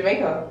islands in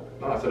Jamaica?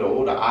 No, I said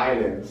all the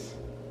islands,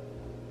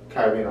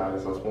 Caribbean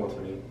islands, are small to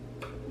me.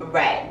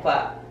 Right,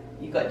 but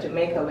you got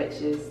Jamaica, which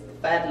is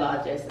the 3rd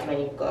largest, and then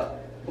you've got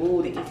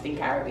all the Eastern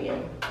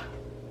Caribbean,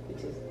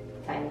 which is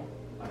tiny.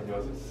 And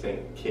yours is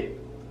St. Kitts.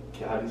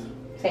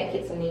 St.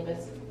 Kitts and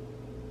Nevis.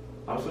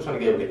 I'm still trying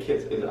to get over the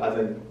Kitts, as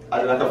in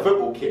like a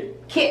football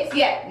kit. Kitts,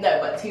 yeah, no,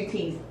 but 2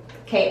 T's.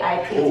 Kitts.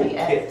 Oh,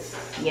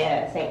 Kitts.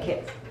 Yeah, St.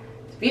 Kitts.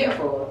 It's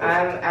beautiful.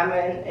 I'm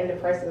in the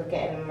process of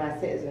getting my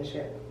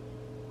citizenship.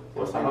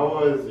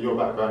 How was your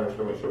background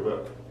influence your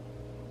book?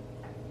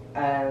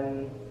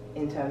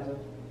 In terms of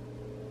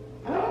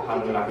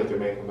having like a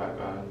Jamaican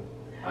background.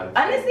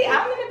 Honestly,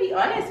 I'm gonna be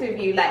honest with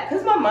you, like,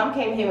 cause my mom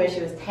came here when she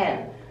was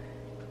 10.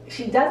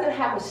 She doesn't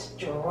have a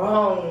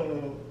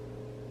strong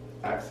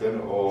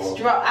accent or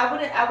strong.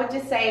 I would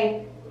just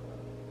say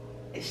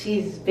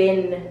she's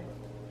been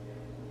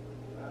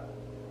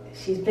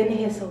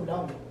here so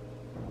long.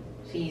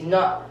 She's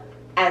not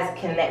as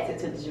connected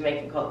to the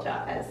Jamaican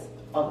culture as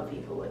other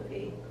people would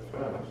be.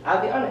 Fair enough.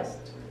 I'll be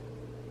honest.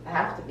 I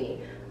have to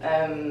be.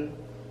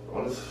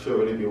 Honestly, should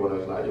really be one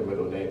of like your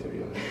middle name, to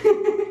be honest.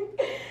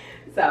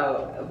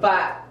 So,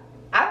 but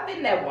I've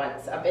been there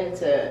once. I've been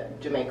to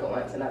Jamaica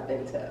once, and I've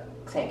been to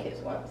St.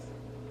 Kitts once.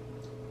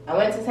 I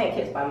went to St.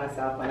 Kitts by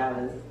myself when I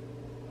was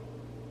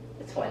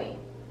 20.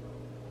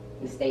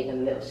 We stayed in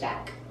a little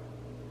shack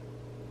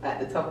at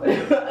the top of the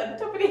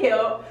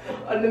hill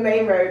on the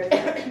main road,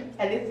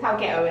 and this is how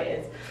ghetto it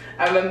is.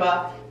 I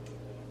remember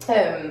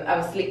I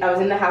was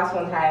in the house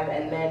one time,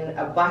 and then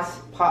a bus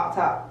parked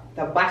up.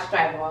 The bus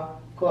driver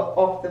got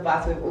off the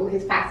bus with all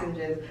his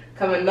passengers,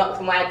 come and knocked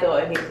on my door,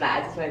 and he's like,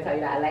 "I just want to tell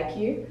you that I like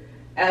you."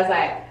 And I was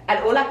like, and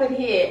all I could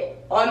hear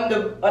on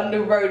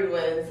the road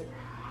was,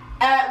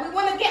 "We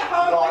want to get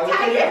home."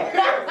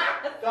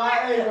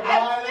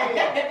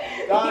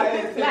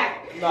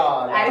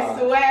 I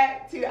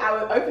swear to, I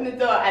would open the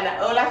door, and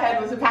all I heard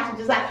was the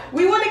passengers like,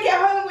 "We want to get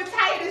home. We're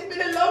tired. It's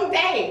been a long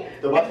day."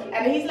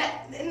 And he's like,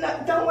 "No,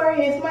 don't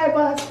worry, it's my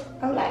bus."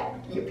 I'm like,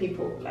 "You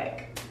people,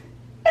 like."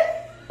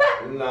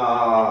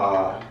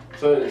 Nah.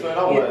 So in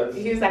other words,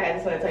 he was like, "I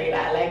just want to tell you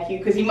that I like you,"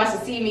 because he must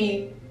have seen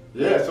me.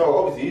 Yeah.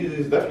 So obviously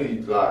he's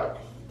definitely like.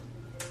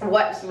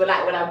 Watched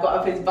like when I got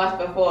off his bus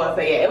before,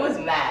 so yeah, it was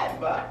mad,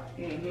 but.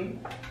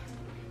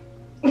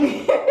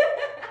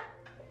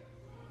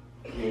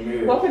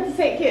 Welcome to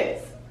St.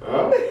 Kitts.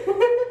 Huh?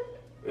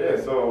 Yeah.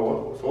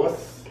 So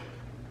what's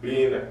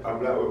being a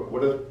black?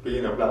 What does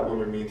being a black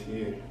woman mean to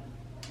you?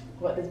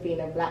 What does being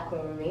a black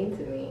woman mean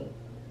to me?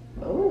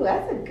 Oh,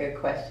 that's a good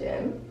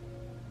question.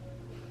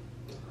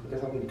 I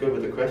guess I'm good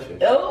with the question.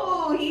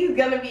 Oh, he's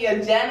gonna be a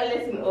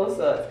journalist and all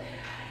sorts.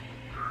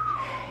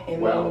 It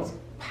means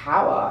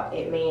power.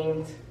 It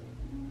means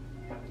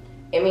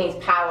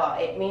power.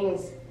 It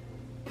means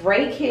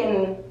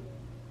breaking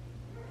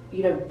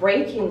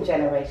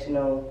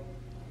generational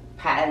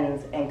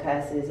patterns and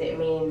curses. It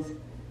means,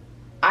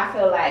 I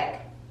feel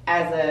like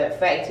as a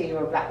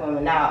 32-year-old black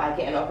woman now, I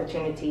get an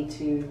opportunity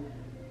to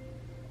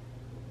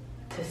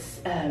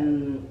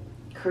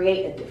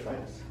create a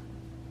difference.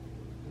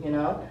 You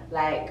know,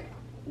 like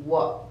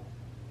what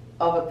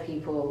other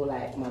people,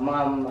 like my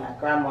mom, my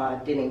grandma,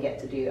 didn't get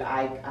to do.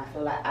 I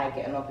feel like I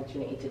get an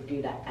opportunity to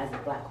do that as a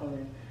black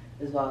woman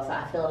as well. So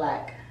I feel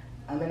like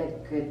I'm in a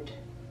good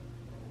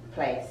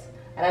place.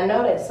 And I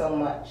know there's so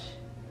much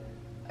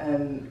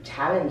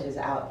challenges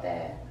out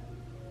there,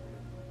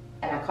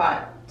 and I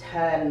can't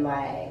turn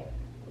my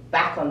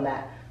back on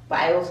that. But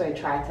I also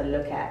try to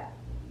look at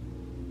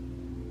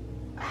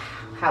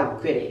how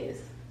good it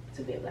is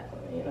to be a black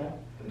woman, you know,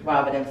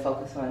 rather than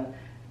focus on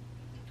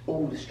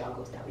all the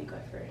struggles that we go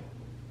through.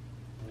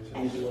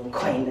 And being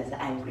coined as an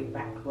angry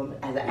black woman,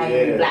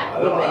 black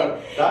woman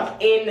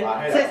in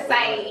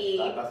society.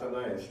 That's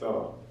annoying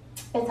stuff.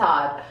 It's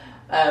hard.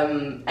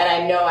 And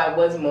I know I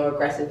was more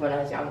aggressive when I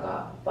was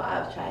younger, but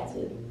I've tried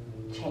to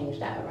change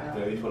that around.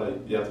 Do you feel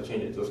like you have to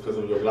change it just because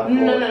of your black?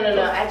 No.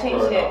 I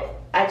changed it.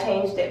 I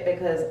changed it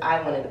because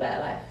I wanted a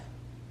better life.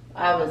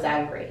 I was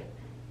angry,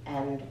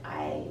 and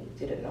I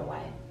didn't know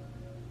why.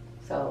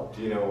 So.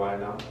 Do you know why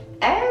now?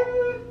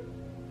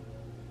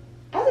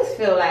 I just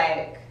feel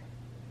like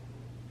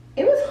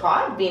it was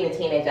hard being a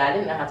teenager. I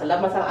didn't know how to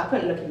love myself. I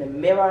couldn't look in the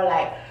mirror.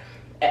 Like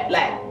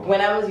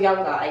when I was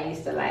younger, I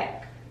used to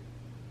like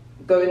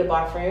go in the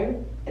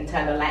bathroom and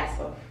turn the lights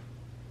off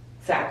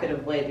so I could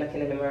avoid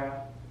looking in the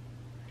mirror.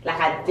 Like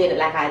I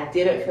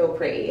didn't feel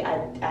pretty.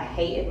 I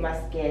hated my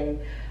skin.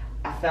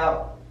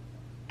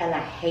 And I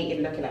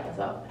hated looking at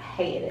myself. I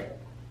hated it.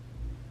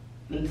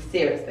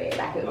 Seriously,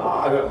 like it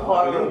was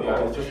horrible.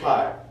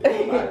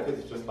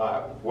 It's just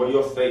like what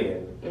you're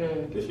saying.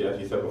 This year, as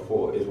you said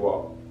before, is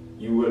what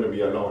you wouldn't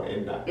be alone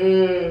in that.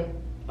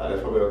 Like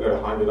there's probably a good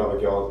 100 other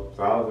girls,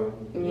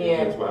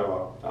 1,000,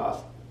 whatever,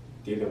 that's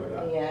dealing with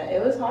that. Yeah,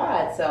 it was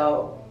hard.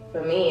 So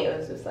for me, it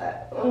was just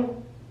like. What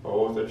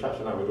was the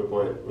attraction like with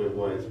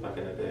boys back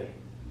in the day?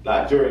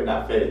 Like during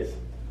that phase.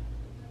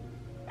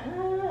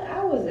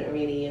 I wasn't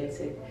really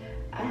into.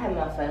 I had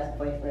my first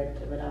boyfriend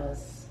when I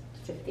was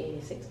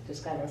 15,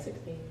 just kind of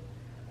 16.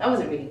 I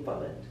wasn't really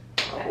bothered.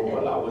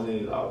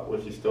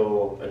 Was you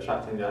still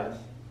attracting guys?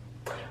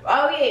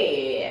 Oh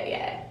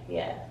yeah.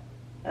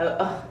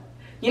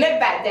 You know,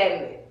 back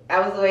then I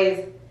was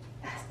always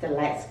the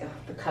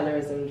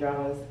colorism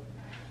dramas,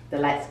 the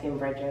light skin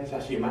brethren. It's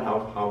actually mad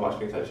how much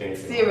things have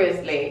changed.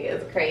 Seriously,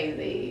 it's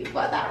crazy,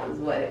 but that was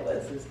what it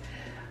was.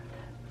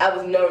 I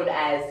was known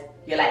as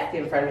your light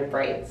skin friend with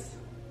braids.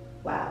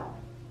 Wow,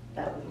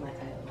 that was my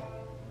title.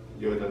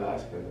 You were the light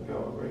skin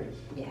girl with braids.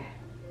 Yeah,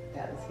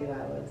 that was who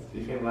I was. Do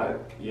you think like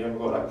you ever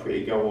got like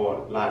pretty girl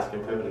or light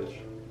skin privilege?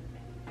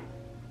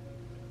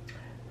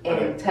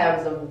 In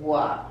terms of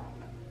what?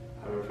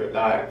 I mean,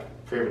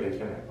 like privilege,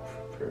 innit?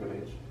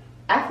 Privilege.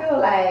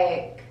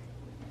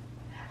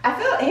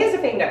 Here's the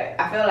thing though,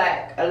 I feel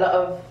like a lot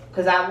of,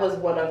 because I was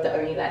one of the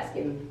only light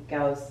skinned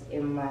girls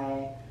in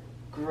my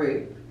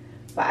group,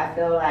 but I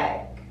feel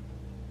like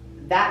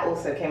that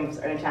also came with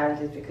its own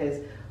challenges,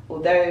 because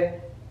although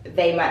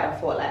they might have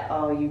thought like,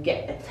 oh, you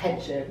get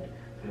attention,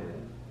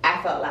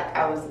 I felt like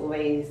I was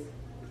always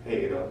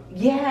hated on.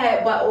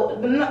 Yeah,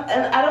 but not,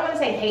 I don't want to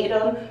say hated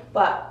on,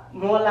 but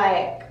more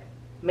like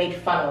made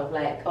fun of.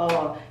 Like,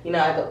 oh, you know,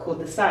 I got called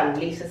the Sun,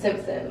 Lisa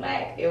Simpson.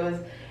 Like it was,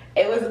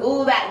 It was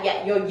all that,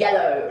 yeah, you're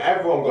yellow.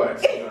 Everyone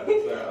got it.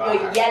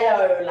 You're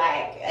yellow,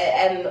 like,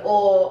 and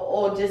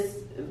or just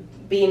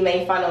being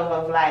made fun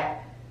of like,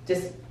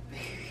 just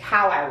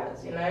how I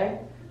was, you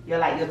know? You're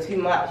like, you're too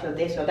much, you're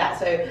this, you're that.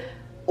 So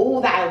all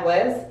that I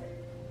was,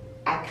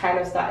 I kind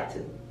of started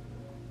to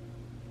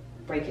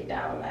break it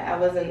down. Like, I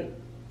wasn't,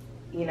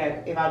 you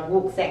know, if I'd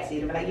walk sexy,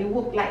 they'd be like, you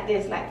walk like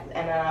this, like,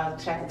 and then I'll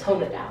try to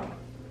tone it down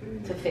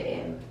to fit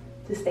in,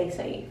 to stay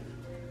safe.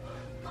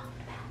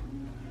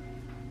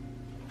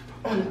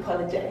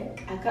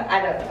 Unapologetic.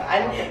 I don't know. I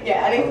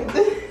need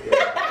to.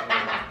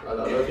 I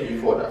don't think you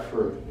thought that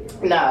through.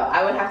 You know? No,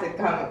 I would have to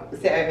come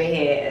sit over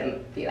here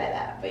and be like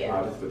that. But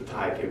yeah. Just the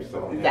tie keeps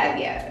on.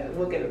 Yeah,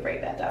 we're gonna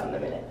break that down in a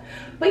minute.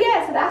 But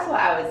yeah, so that's what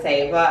I would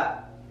say.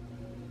 But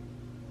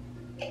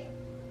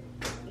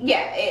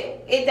yeah,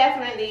 it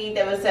definitely,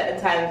 there were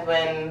certain times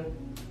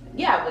when,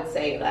 yeah, I would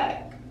say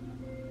like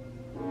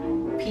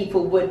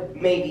people would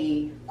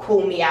maybe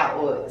call me out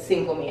or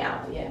single me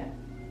out. Yeah,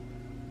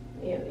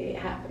 it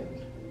happened.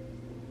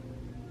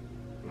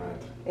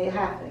 Right. It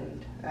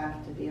happened. I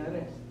have to be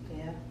honest.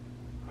 Yeah.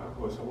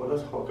 Cool. So what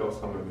does hot girl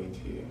summer mean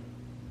to you?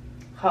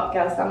 Hot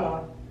girl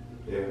summer.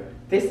 Yeah.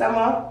 This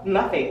summer,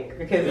 nothing,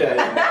 because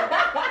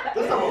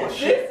This summer was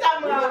shit. This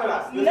summer,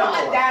 not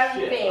a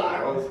damn thing.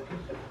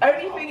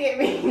 Only thing it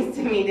means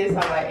to me this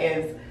summer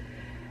is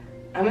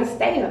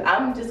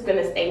I'm just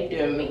gonna stay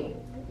doing me.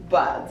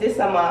 But this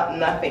summer,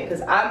 nothing,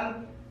 because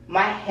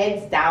my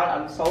head's down.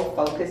 I'm so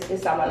focused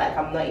this summer. Like,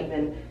 I'm not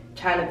even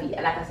trying to be,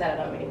 like I said,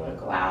 I don't really want to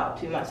go out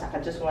too much. Like, I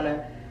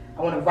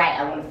want to write,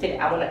 I want to fit it,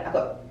 I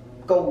got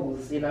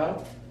goals, you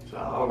know? So,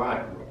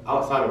 alright,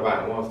 outside of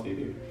writing, what else do you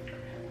do?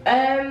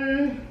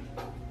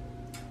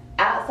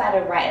 Outside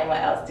of writing,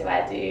 what else do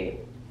I do?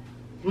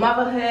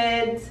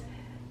 Motherhood,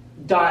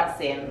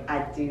 dancing. I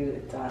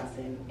do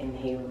dancing in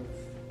heels,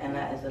 and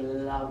that is a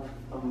love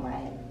of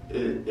mine.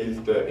 Is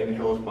the in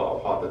heels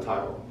part of the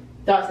title?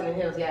 Dancing in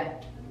heels,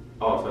 yeah.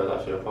 Oh, so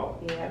that's your part?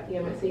 Yeah, you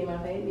haven't seen my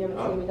face? You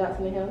haven't seen me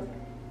dancing in heels?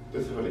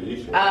 This is for the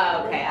YouTube.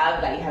 Oh, okay. I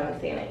was like, you haven't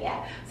seen it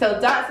yet.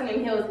 So dancing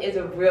in heels is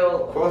a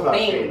real of course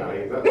thing. I've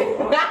seen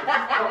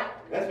that.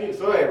 Let's be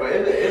sorry, but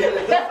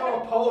if there's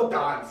someone pole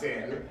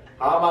dancing,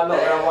 how am I not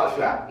going to watch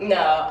that?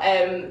 No,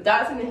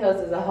 dancing in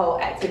heels is a whole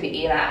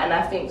activity, and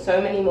I think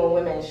so many more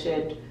women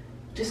should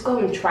just go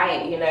and try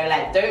it, you know?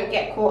 Like, don't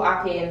get caught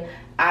up in,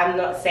 I'm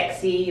not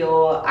sexy,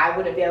 or I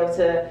wouldn't be able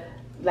to,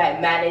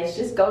 like, manage.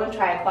 Just go and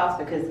try a class,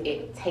 because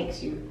it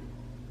takes you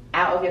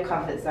out of your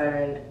comfort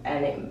zone,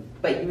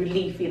 but you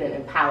leave feeling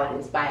empowered,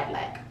 inspired.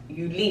 Like,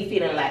 you leave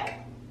feeling like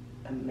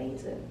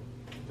amazing.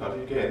 How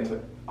did you get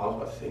into, I was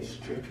about to say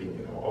stripping,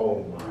 you know?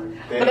 Oh my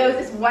goodness. But there was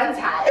this one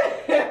time.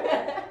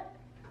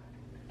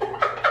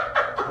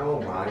 Oh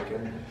my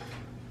goodness.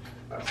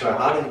 So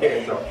how did you get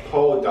into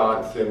pole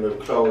dancing with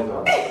clothes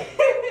on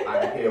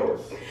and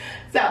heels?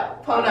 So,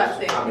 pole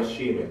dancing. I'm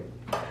assuming.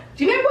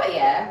 Do you know what,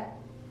 yeah?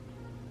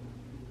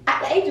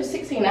 At the age of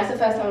 16, that's the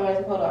first time I went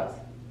to pole dance.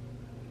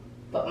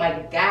 But my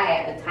guy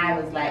at the time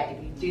was like,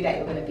 if you do that,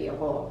 you're going to be a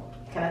whore.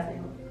 Can I say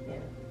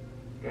whore?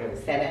 Yeah.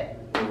 Said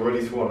it. You've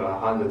already sworn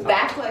 100 times.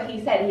 That's what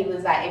he said. He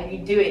was like, if you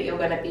do it, you're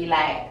going to be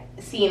like,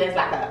 seen as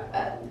like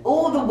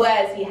all the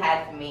words he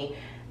had for me.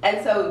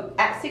 And so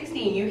at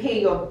 16, you hear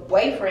your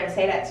boyfriend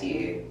say that to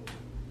you.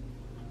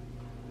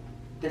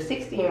 The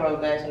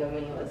 16-year-old version of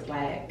me was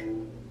like,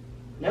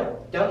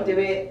 nope, don't do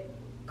it.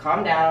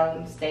 Calm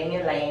down, stay in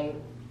your lane.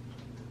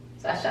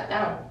 So I shut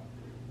down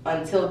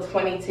until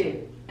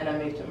 22. And I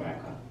moved to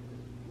America.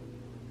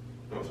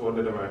 So what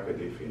did America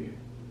do for you?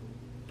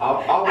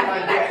 I feel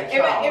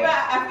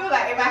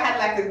like if I had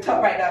like a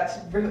top right now,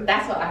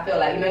 that's what I feel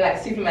like. You know, like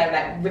Superman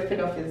like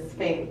ripping off his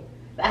thing.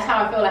 That's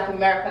how I feel like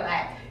America,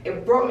 like,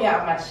 it brought me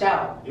out of my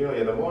shell.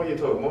 Yeah, the more you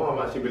talk, more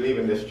I'm actually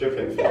believing this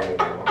stripping thing, you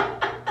know?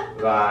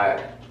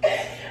 Like,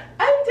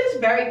 I'm just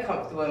very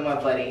comfortable in my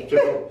body.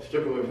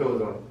 Stripping with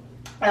heels on.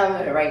 I'm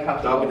very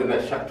comfortable. That'll be the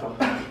next chapter.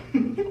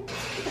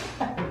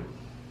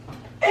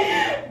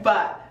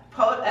 But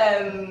how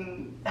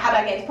did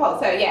I get into pole?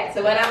 So yeah,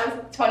 so when I was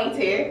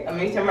 22, I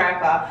moved to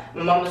America.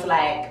 My mom was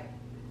like,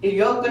 if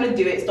you're gonna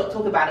do it, stop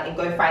talking about it and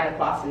go find a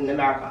class in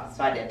America.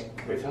 So I did.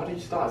 Wait, so how did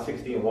you start at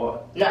 16?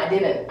 What? No, I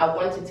didn't. I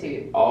wanted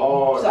to.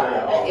 Oh, so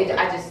okay.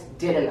 I just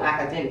didn't.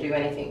 Like, I didn't do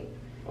anything.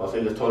 Oh, so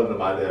you just told them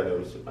the idea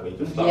and I need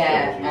to start.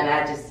 Yeah,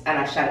 and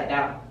I shut it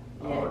down.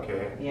 Yeah. Yeah. Oh,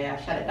 okay. Yeah,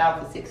 I shut it down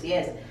for 6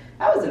 years.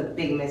 That was a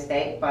big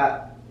mistake,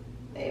 but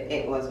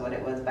it was what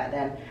it was back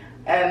then.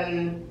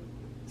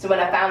 So when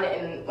I found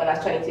it when I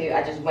was 22,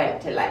 I just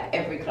went to like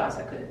every class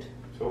I could.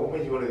 So what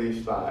made you want to do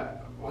like?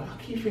 Why do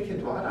I keep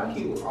thinking?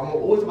 I'm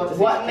always about to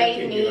say. What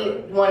made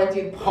me want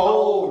to do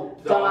pole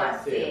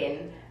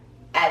dancing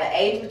at the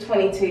age of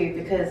 22?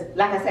 Because,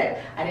 like I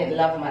said, I didn't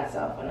love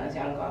myself when I was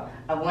younger.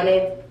 I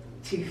wanted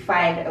to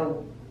find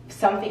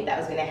something that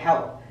was going to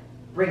help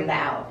bring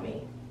that out of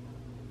me.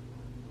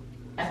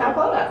 I found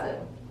pole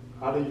dancing.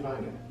 How did you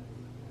find it?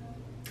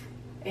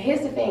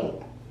 Here's the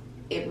thing.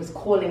 It was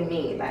calling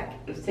me. Like,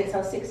 since I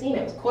was 16,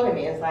 it was calling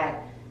me. It's like,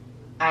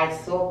 I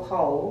saw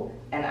pole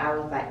and I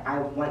was like, I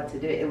want to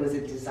do it. It was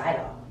a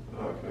desire.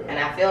 Okay. And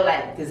I feel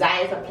like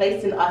desires are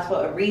placed in us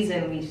for a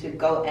reason. We should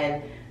go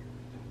and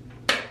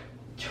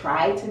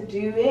try to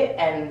do it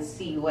and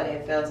see what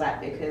it feels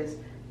like, because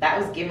that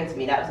was given to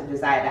me. That was a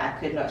desire that I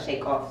could not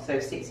shake off. So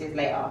 6 years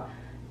later,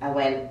 I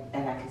went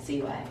and I could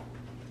see why it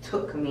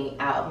took me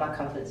out of my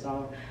comfort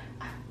zone.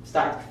 I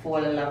started to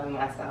fall in love with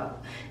myself,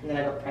 and then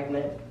I got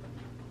pregnant.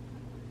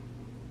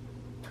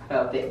 I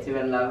felt a bit too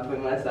in love with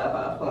myself.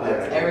 I thought I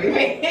was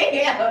everything.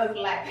 I was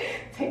like,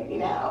 take me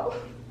now.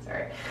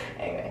 Sorry.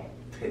 Anyway.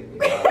 Take me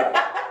now.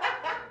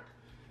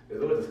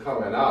 It's all just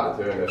coming out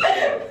during the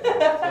show.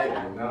 Take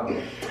me now.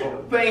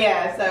 But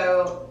yeah,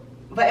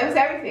 but it was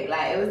everything.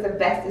 Like, it was the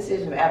best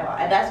decision ever.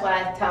 And that's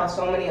why I tell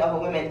so many other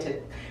women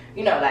to,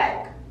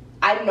 like,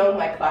 I know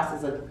my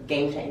classes are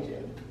game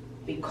changing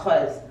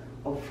because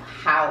of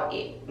how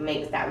it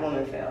makes that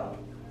woman feel.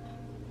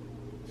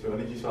 So when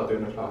did you start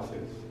doing the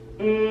classes?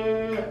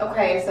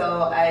 Okay,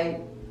 so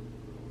I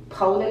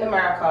polled in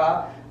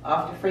America.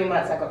 After 3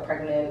 months, I got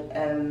pregnant.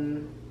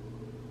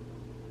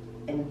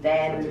 And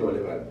then you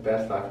live like the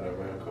best life in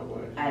America,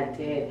 boy. I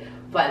did.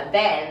 But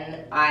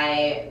then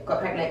I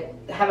got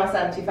pregnant, had my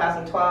son in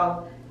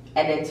 2012,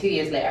 and then 2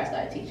 years later I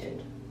started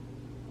teaching.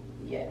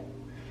 Yeah.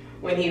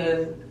 When he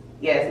was,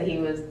 so he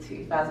was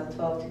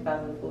 2012,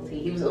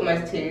 2014. He was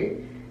almost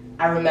 2.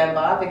 I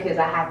remember, because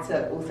I had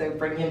to also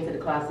bring him to the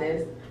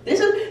classes.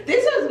 This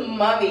was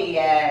mummy,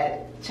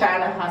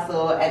 trying to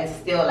hustle and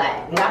still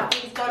like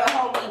nothing's gonna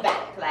hold me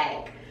back,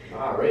 like.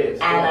 Really?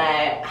 And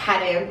I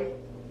had him.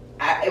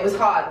 It was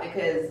hard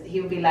because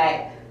he would be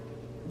like,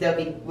 there'll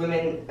be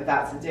women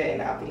about to do it,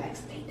 and I'll be like,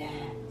 stay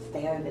there,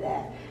 stay over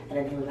there, and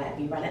then he would like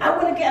be running. I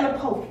want to get on a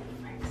pole.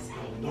 For Christ's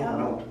sake,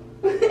 yo.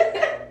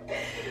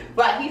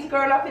 But he's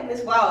grown up in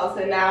this world,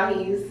 so now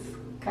he's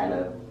kind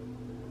of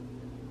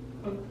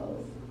on the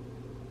poles.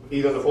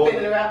 He's on the pole?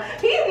 Spinning around.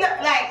 He's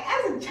not, like,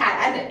 as a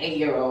child, as an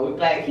 8-year-old,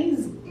 like,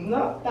 he's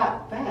not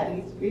that bad.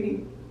 He's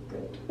really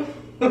good.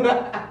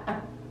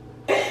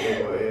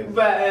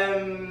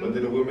 But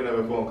did the women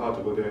ever feel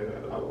uncomfortable doing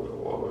it? Like,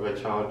 with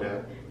a child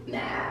there?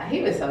 Nah,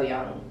 he was so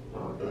young.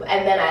 Okay.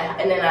 And then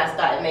I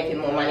started making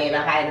more money, and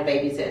I hired a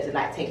babysitter to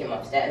like take him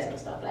upstairs and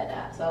stuff like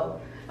that. So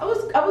I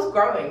was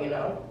growing,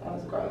 I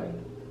was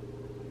growing.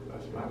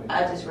 That's mad.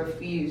 I just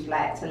refused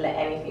like to let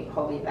anything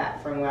hold me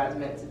back from where I was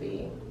meant to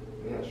be.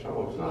 Yeah,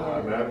 sure. So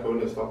America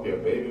wouldn't stop you, a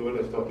baby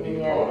wouldn't stop you,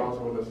 pole dance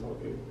wouldn't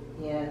stop you.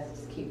 Yeah,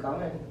 just keep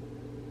going.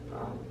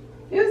 Damn.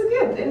 It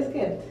was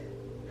good.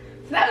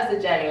 So that was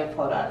the journey of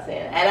pole dancing,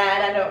 and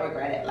I don't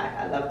regret it. Like,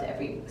 I loved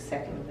every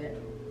second of it.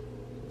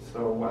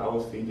 So what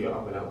else do you do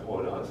other than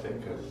pole dancing?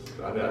 Because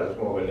I know that's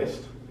more of a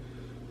list.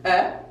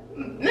 No.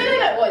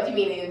 What do you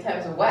mean in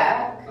terms of work?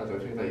 I don't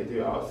think that you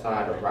do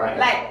outside of writing.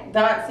 Like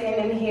dancing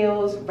in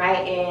heels,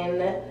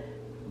 writing,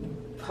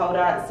 pole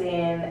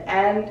dancing,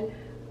 and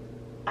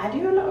I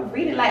do a lot of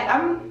reading. Like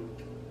I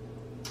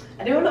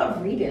do a lot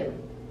of reading.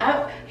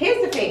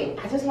 Here's the thing.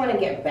 I just want to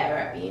get better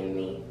at being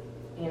me.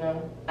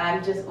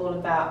 I'm just all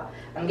about.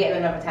 I'm getting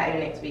another tattoo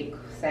next week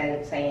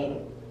saying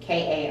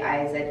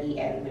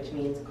Kaizen, which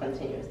means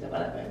continuous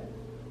development.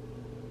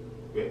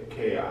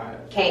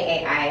 Kaizen,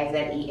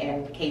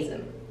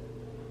 Kaizen.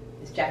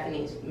 It's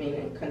Japanese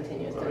meaning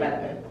continuous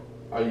development.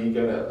 Are you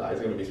gonna?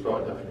 It's gonna be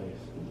spelled Japanese.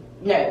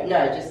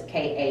 No, just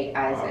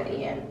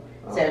Kaizen.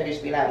 So it'll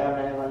just be like one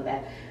there, one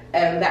there.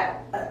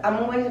 That I'm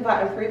always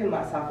about improving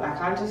myself.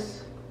 Like I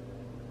just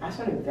want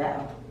to be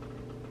better.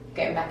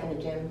 Getting back in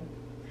the gym.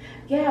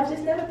 Yeah, I've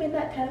just never been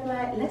that kind of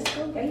like, let's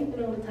go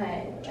raving all the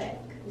time. Like,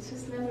 it's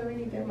just never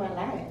really been my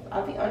life.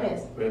 I'll be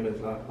honest.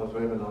 Raven's life. I was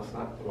raving last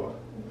night. Well,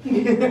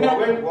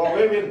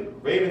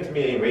 raving to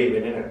me ain't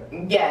raving,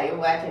 innit? Yeah, you're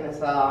working as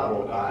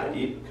well.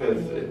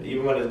 Because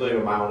even when it's not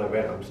even my own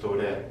event, I'm still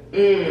there.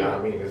 You know what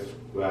I mean? It's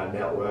where I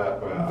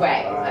network, where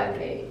right,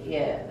 exactly.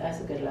 Yeah, that's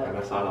a good look. And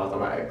that's how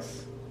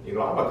automatics. I'm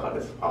gonna cut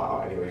this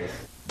part out anyways.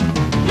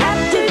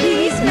 After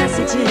these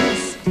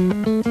messages,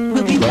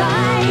 we'll be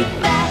right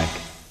back.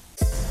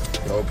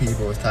 Yo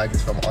people, it's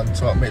Tigers from On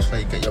Top. Make sure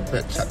you get your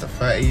book, chapter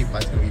 30.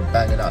 Man's gonna be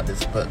banging out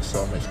this book,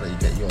 so make sure you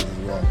get yours as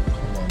well.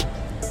 Come on.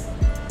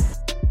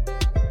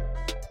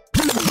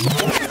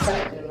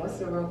 What's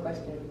the real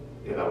question?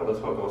 Yeah, that was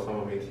hot girl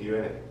summer means to you,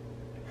 innit?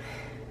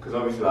 Because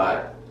obviously,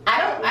 like, I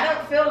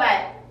don't feel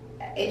like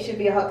it should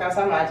be a hot girl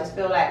summer. I just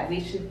feel like we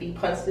should be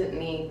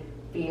constantly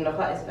being the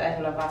hottest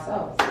version of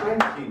ourselves.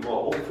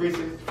 all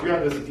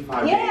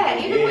 365 days. Yeah,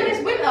 even when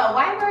it's winter,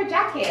 why wear a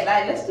jacket?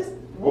 Like, let's just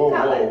walk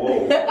out.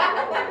 Whoa.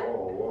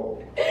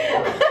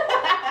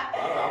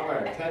 I'm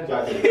wearing 10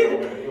 jackets.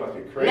 You must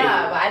be crazy.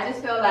 No, but I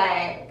just feel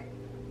like,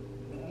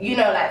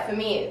 like for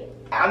me,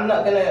 I'm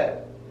not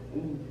gonna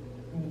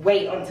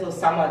wait until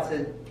summer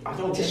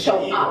to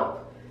show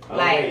up.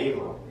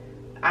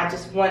 I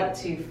just want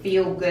to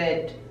feel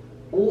good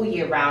all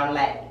year round.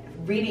 Like,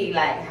 really,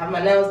 like, have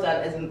my nails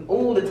done as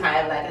all the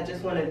time. Like, I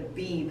just want to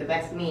be the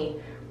best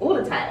me all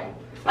the time.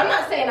 I'm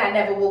not saying I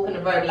never walk on the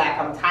road like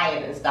I'm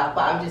tired and stuff,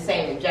 but I'm just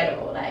saying in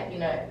general, like,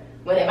 if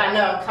I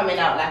know I'm coming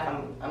out, like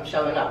I'm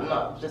showing up,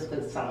 not just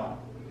because it's summer.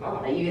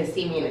 No. Like, you can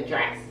see me in a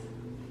dress.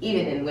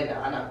 even in winter.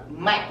 I know it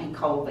might be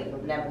cold, but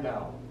you'll never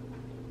know.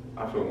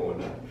 I feel more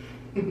than that.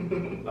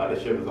 Like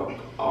the shivers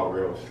are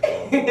real. So.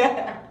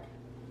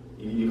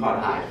 You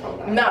can't hide from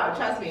that. No,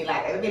 trust me.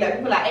 Like it'll be like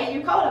people like, "Hey,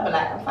 you cold?" I'll be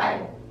like, "I'm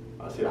fine."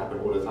 I see that happen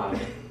all the time.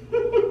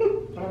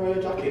 Can I wear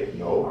a jacket?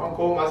 No, I'm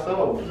cold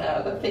myself. No,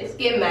 I've got thick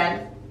skin,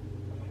 man.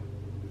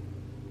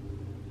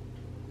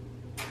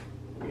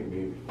 We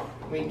move.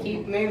 We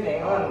keep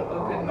moving on. A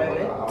good moment. I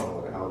don't know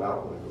what the hell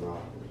that was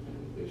about.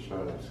 It's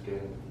showing up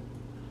skin.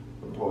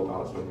 The pole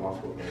dance with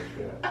muscles and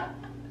shit.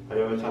 Have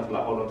you ever tried to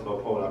like hold on to a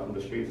pole like from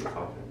the streets or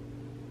something?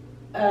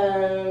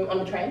 On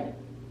the train.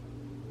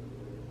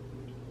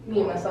 Me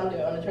and my son do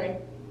it on the train.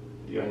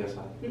 You and your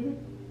son? Mm-hmm.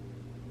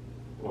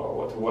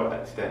 Well, to what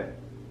extent?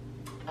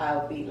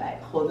 I'll be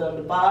like holding on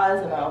the bars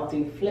and I'll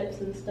do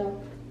flips and stuff.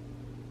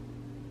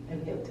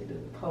 And he'll do the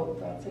pole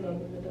dancing on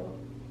the middle.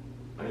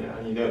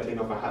 And you don't take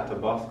off a hat to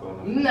bask or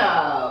nothing?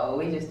 No,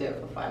 we just do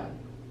it for fun.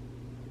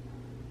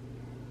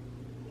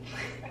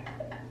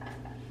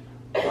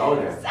 Oh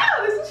yeah. So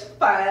this is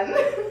fun.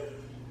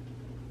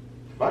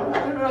 But I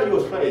didn't know you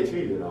was 32,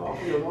 you know. I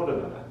thought you were more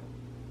than that.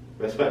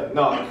 Respect.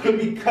 No,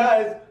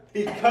 because.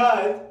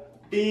 Yeah,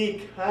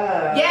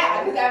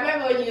 because I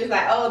remember when you was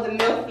like, oh, the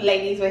MILF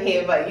ladies were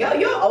here, but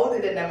you're older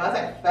than them. I was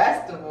like,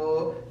 first of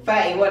all,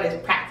 31 is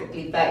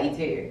practically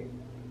 32.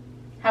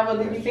 How old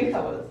did you think I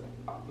was?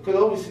 Because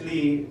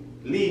obviously,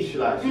 Leash,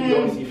 like, she's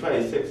obviously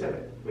 36, isn't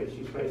it? Wait,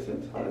 she's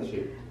 36? How old is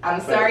she? I'm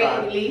 35. sorry,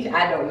 Leash,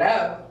 I don't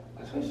know.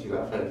 I swear she's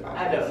like 35.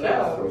 I don't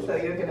know, so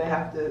you're going to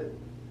have to...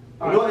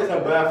 You know it's her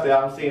birthday,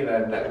 I'm seeing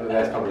her in the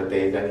next couple of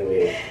days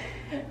anyway.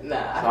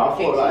 Nah. So I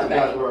thought like you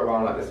guys were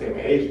around like the same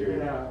age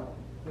group. No.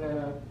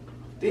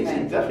 These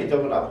should definitely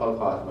jump on that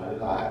podcast, man.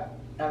 Like,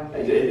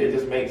 it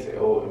just makes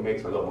it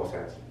makes a lot more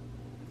sense.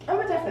 I'm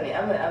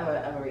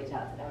gonna reach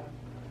out to them.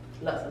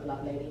 Lots of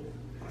love, ladies.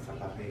 Lots of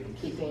love, ladies.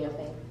 Keep doing your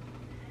thing.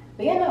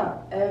 But yeah,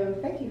 no.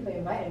 Thank you for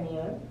inviting me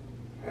on.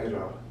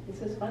 Pleasure.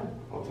 This was fun.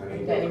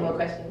 You got any more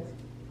questions?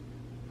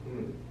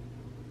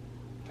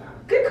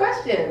 Damn. Good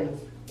questions.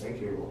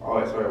 Thank you.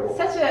 Oh, sorry. What?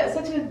 Such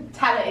a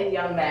talented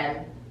young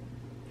man.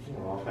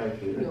 Oh,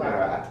 thank you. You're I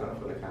turn up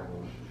for the camera.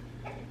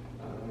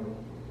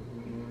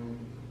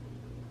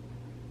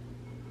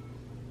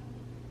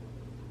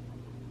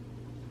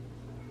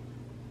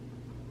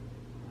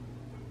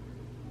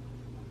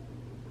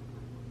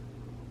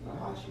 I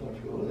actually went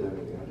through all of them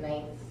again.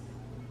 Nice.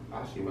 I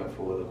actually went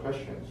through all the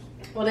questions.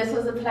 Well, this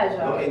was a pleasure.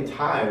 Not in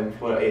time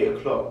for 8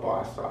 o'clock, but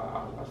I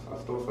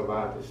still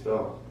survived it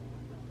still.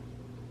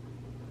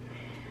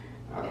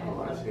 I don't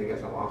know, I just need to get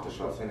some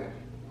aftershots in it.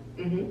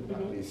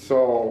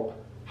 So,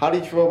 how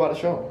did you feel about the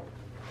show?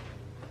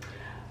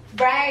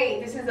 Right,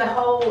 this is the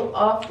whole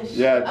after show.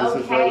 Yeah, this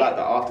is like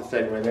the after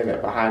segment, isn't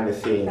it? Behind the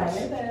scenes.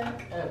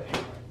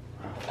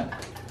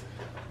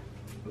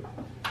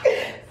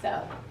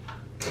 So,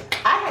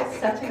 I had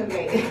such an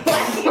amazing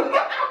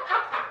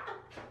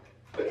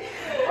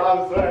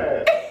I'm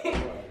sorry.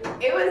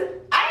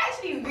 I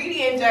actually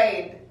really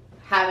enjoyed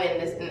having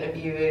this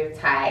interview with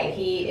Ty.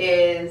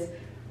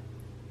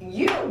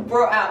 You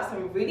brought out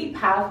some really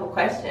powerful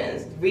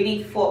questions,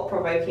 really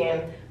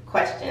thought-provoking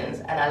questions,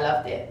 and I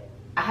loved it.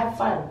 I had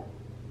fun.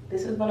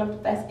 This was one of the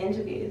best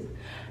interviews.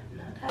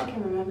 Not that I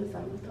can remember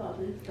some of the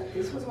others, but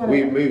this was one of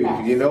the best. We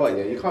moved, you know what,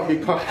 yeah, you can't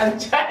be I'm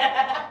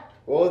trying.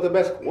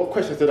 What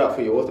question stood out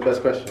for you? What was the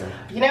best question?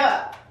 You know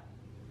what?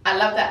 I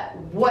love that.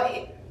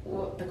 What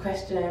the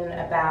question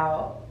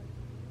about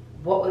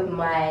what would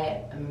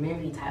my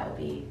movie title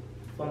be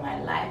for my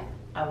life?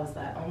 I was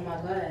like, oh my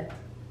god,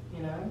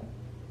 you know?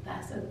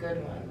 That's a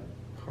good one.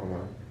 Come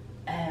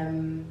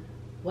on.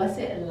 What's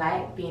it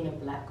like being a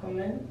black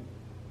woman?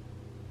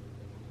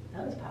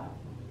 That was powerful.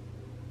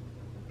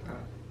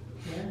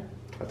 Yeah.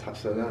 I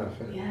touched the nerve.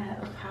 Yeah, it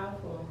was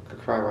powerful. I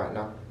could cry right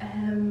now.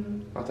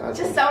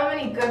 Just so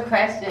many good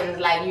questions.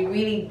 Like you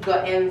really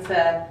got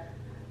into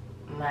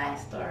my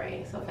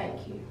story. So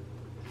thank you.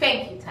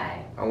 Thank you,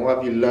 Ty. And what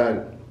have you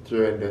learned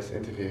during this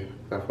interview?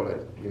 I feel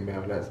like you may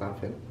have learned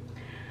something.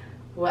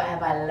 What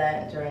have I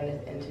learned during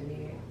this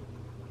interview?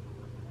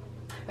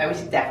 That we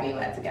should definitely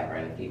work together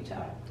in the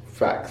future.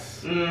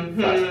 Facts.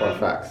 Facts for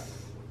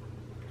facts.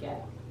 Yeah.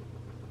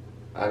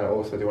 And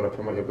also, do you want to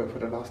promote your book for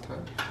the last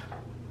time?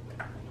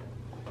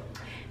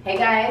 Hey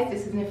guys,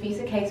 this is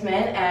Nofisa Caseman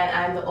and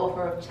I'm the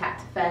author of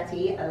Chapter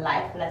 30,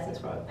 Life Lessons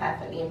from a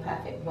Perfectly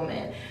Imperfect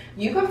Woman.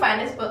 You can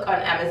find this book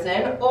on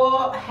Amazon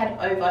or head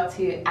over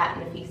to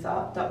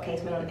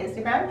 @nofisa.caseman on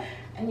Instagram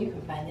and you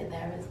can find it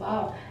there as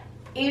well.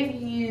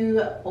 If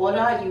you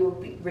order, you will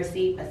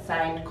receive a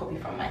signed copy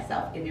from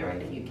myself if you're in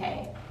the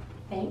UK.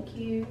 Thank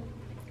you.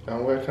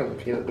 And where can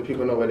the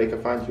people know where they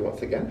can find you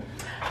once again?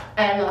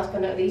 And last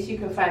but not least, you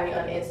can find me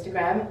on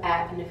Instagram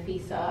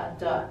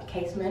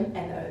 @nofisa.caseman,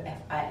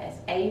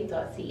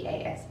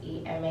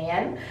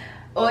 NOFISA.CASEMAN.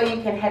 Or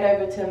you can head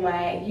over to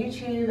my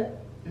YouTube,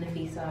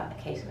 Nofisa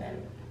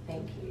Caseman.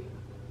 Thank you.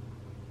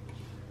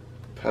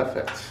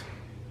 Perfect.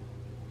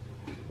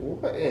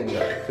 What in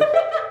that?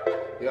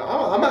 Yeah,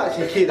 I'm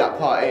actually keep that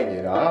part in,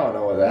 you know. I don't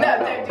know what that. No,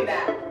 don't do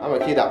that. I'm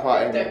gonna keep that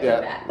part in. Don't do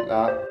that.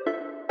 Nah.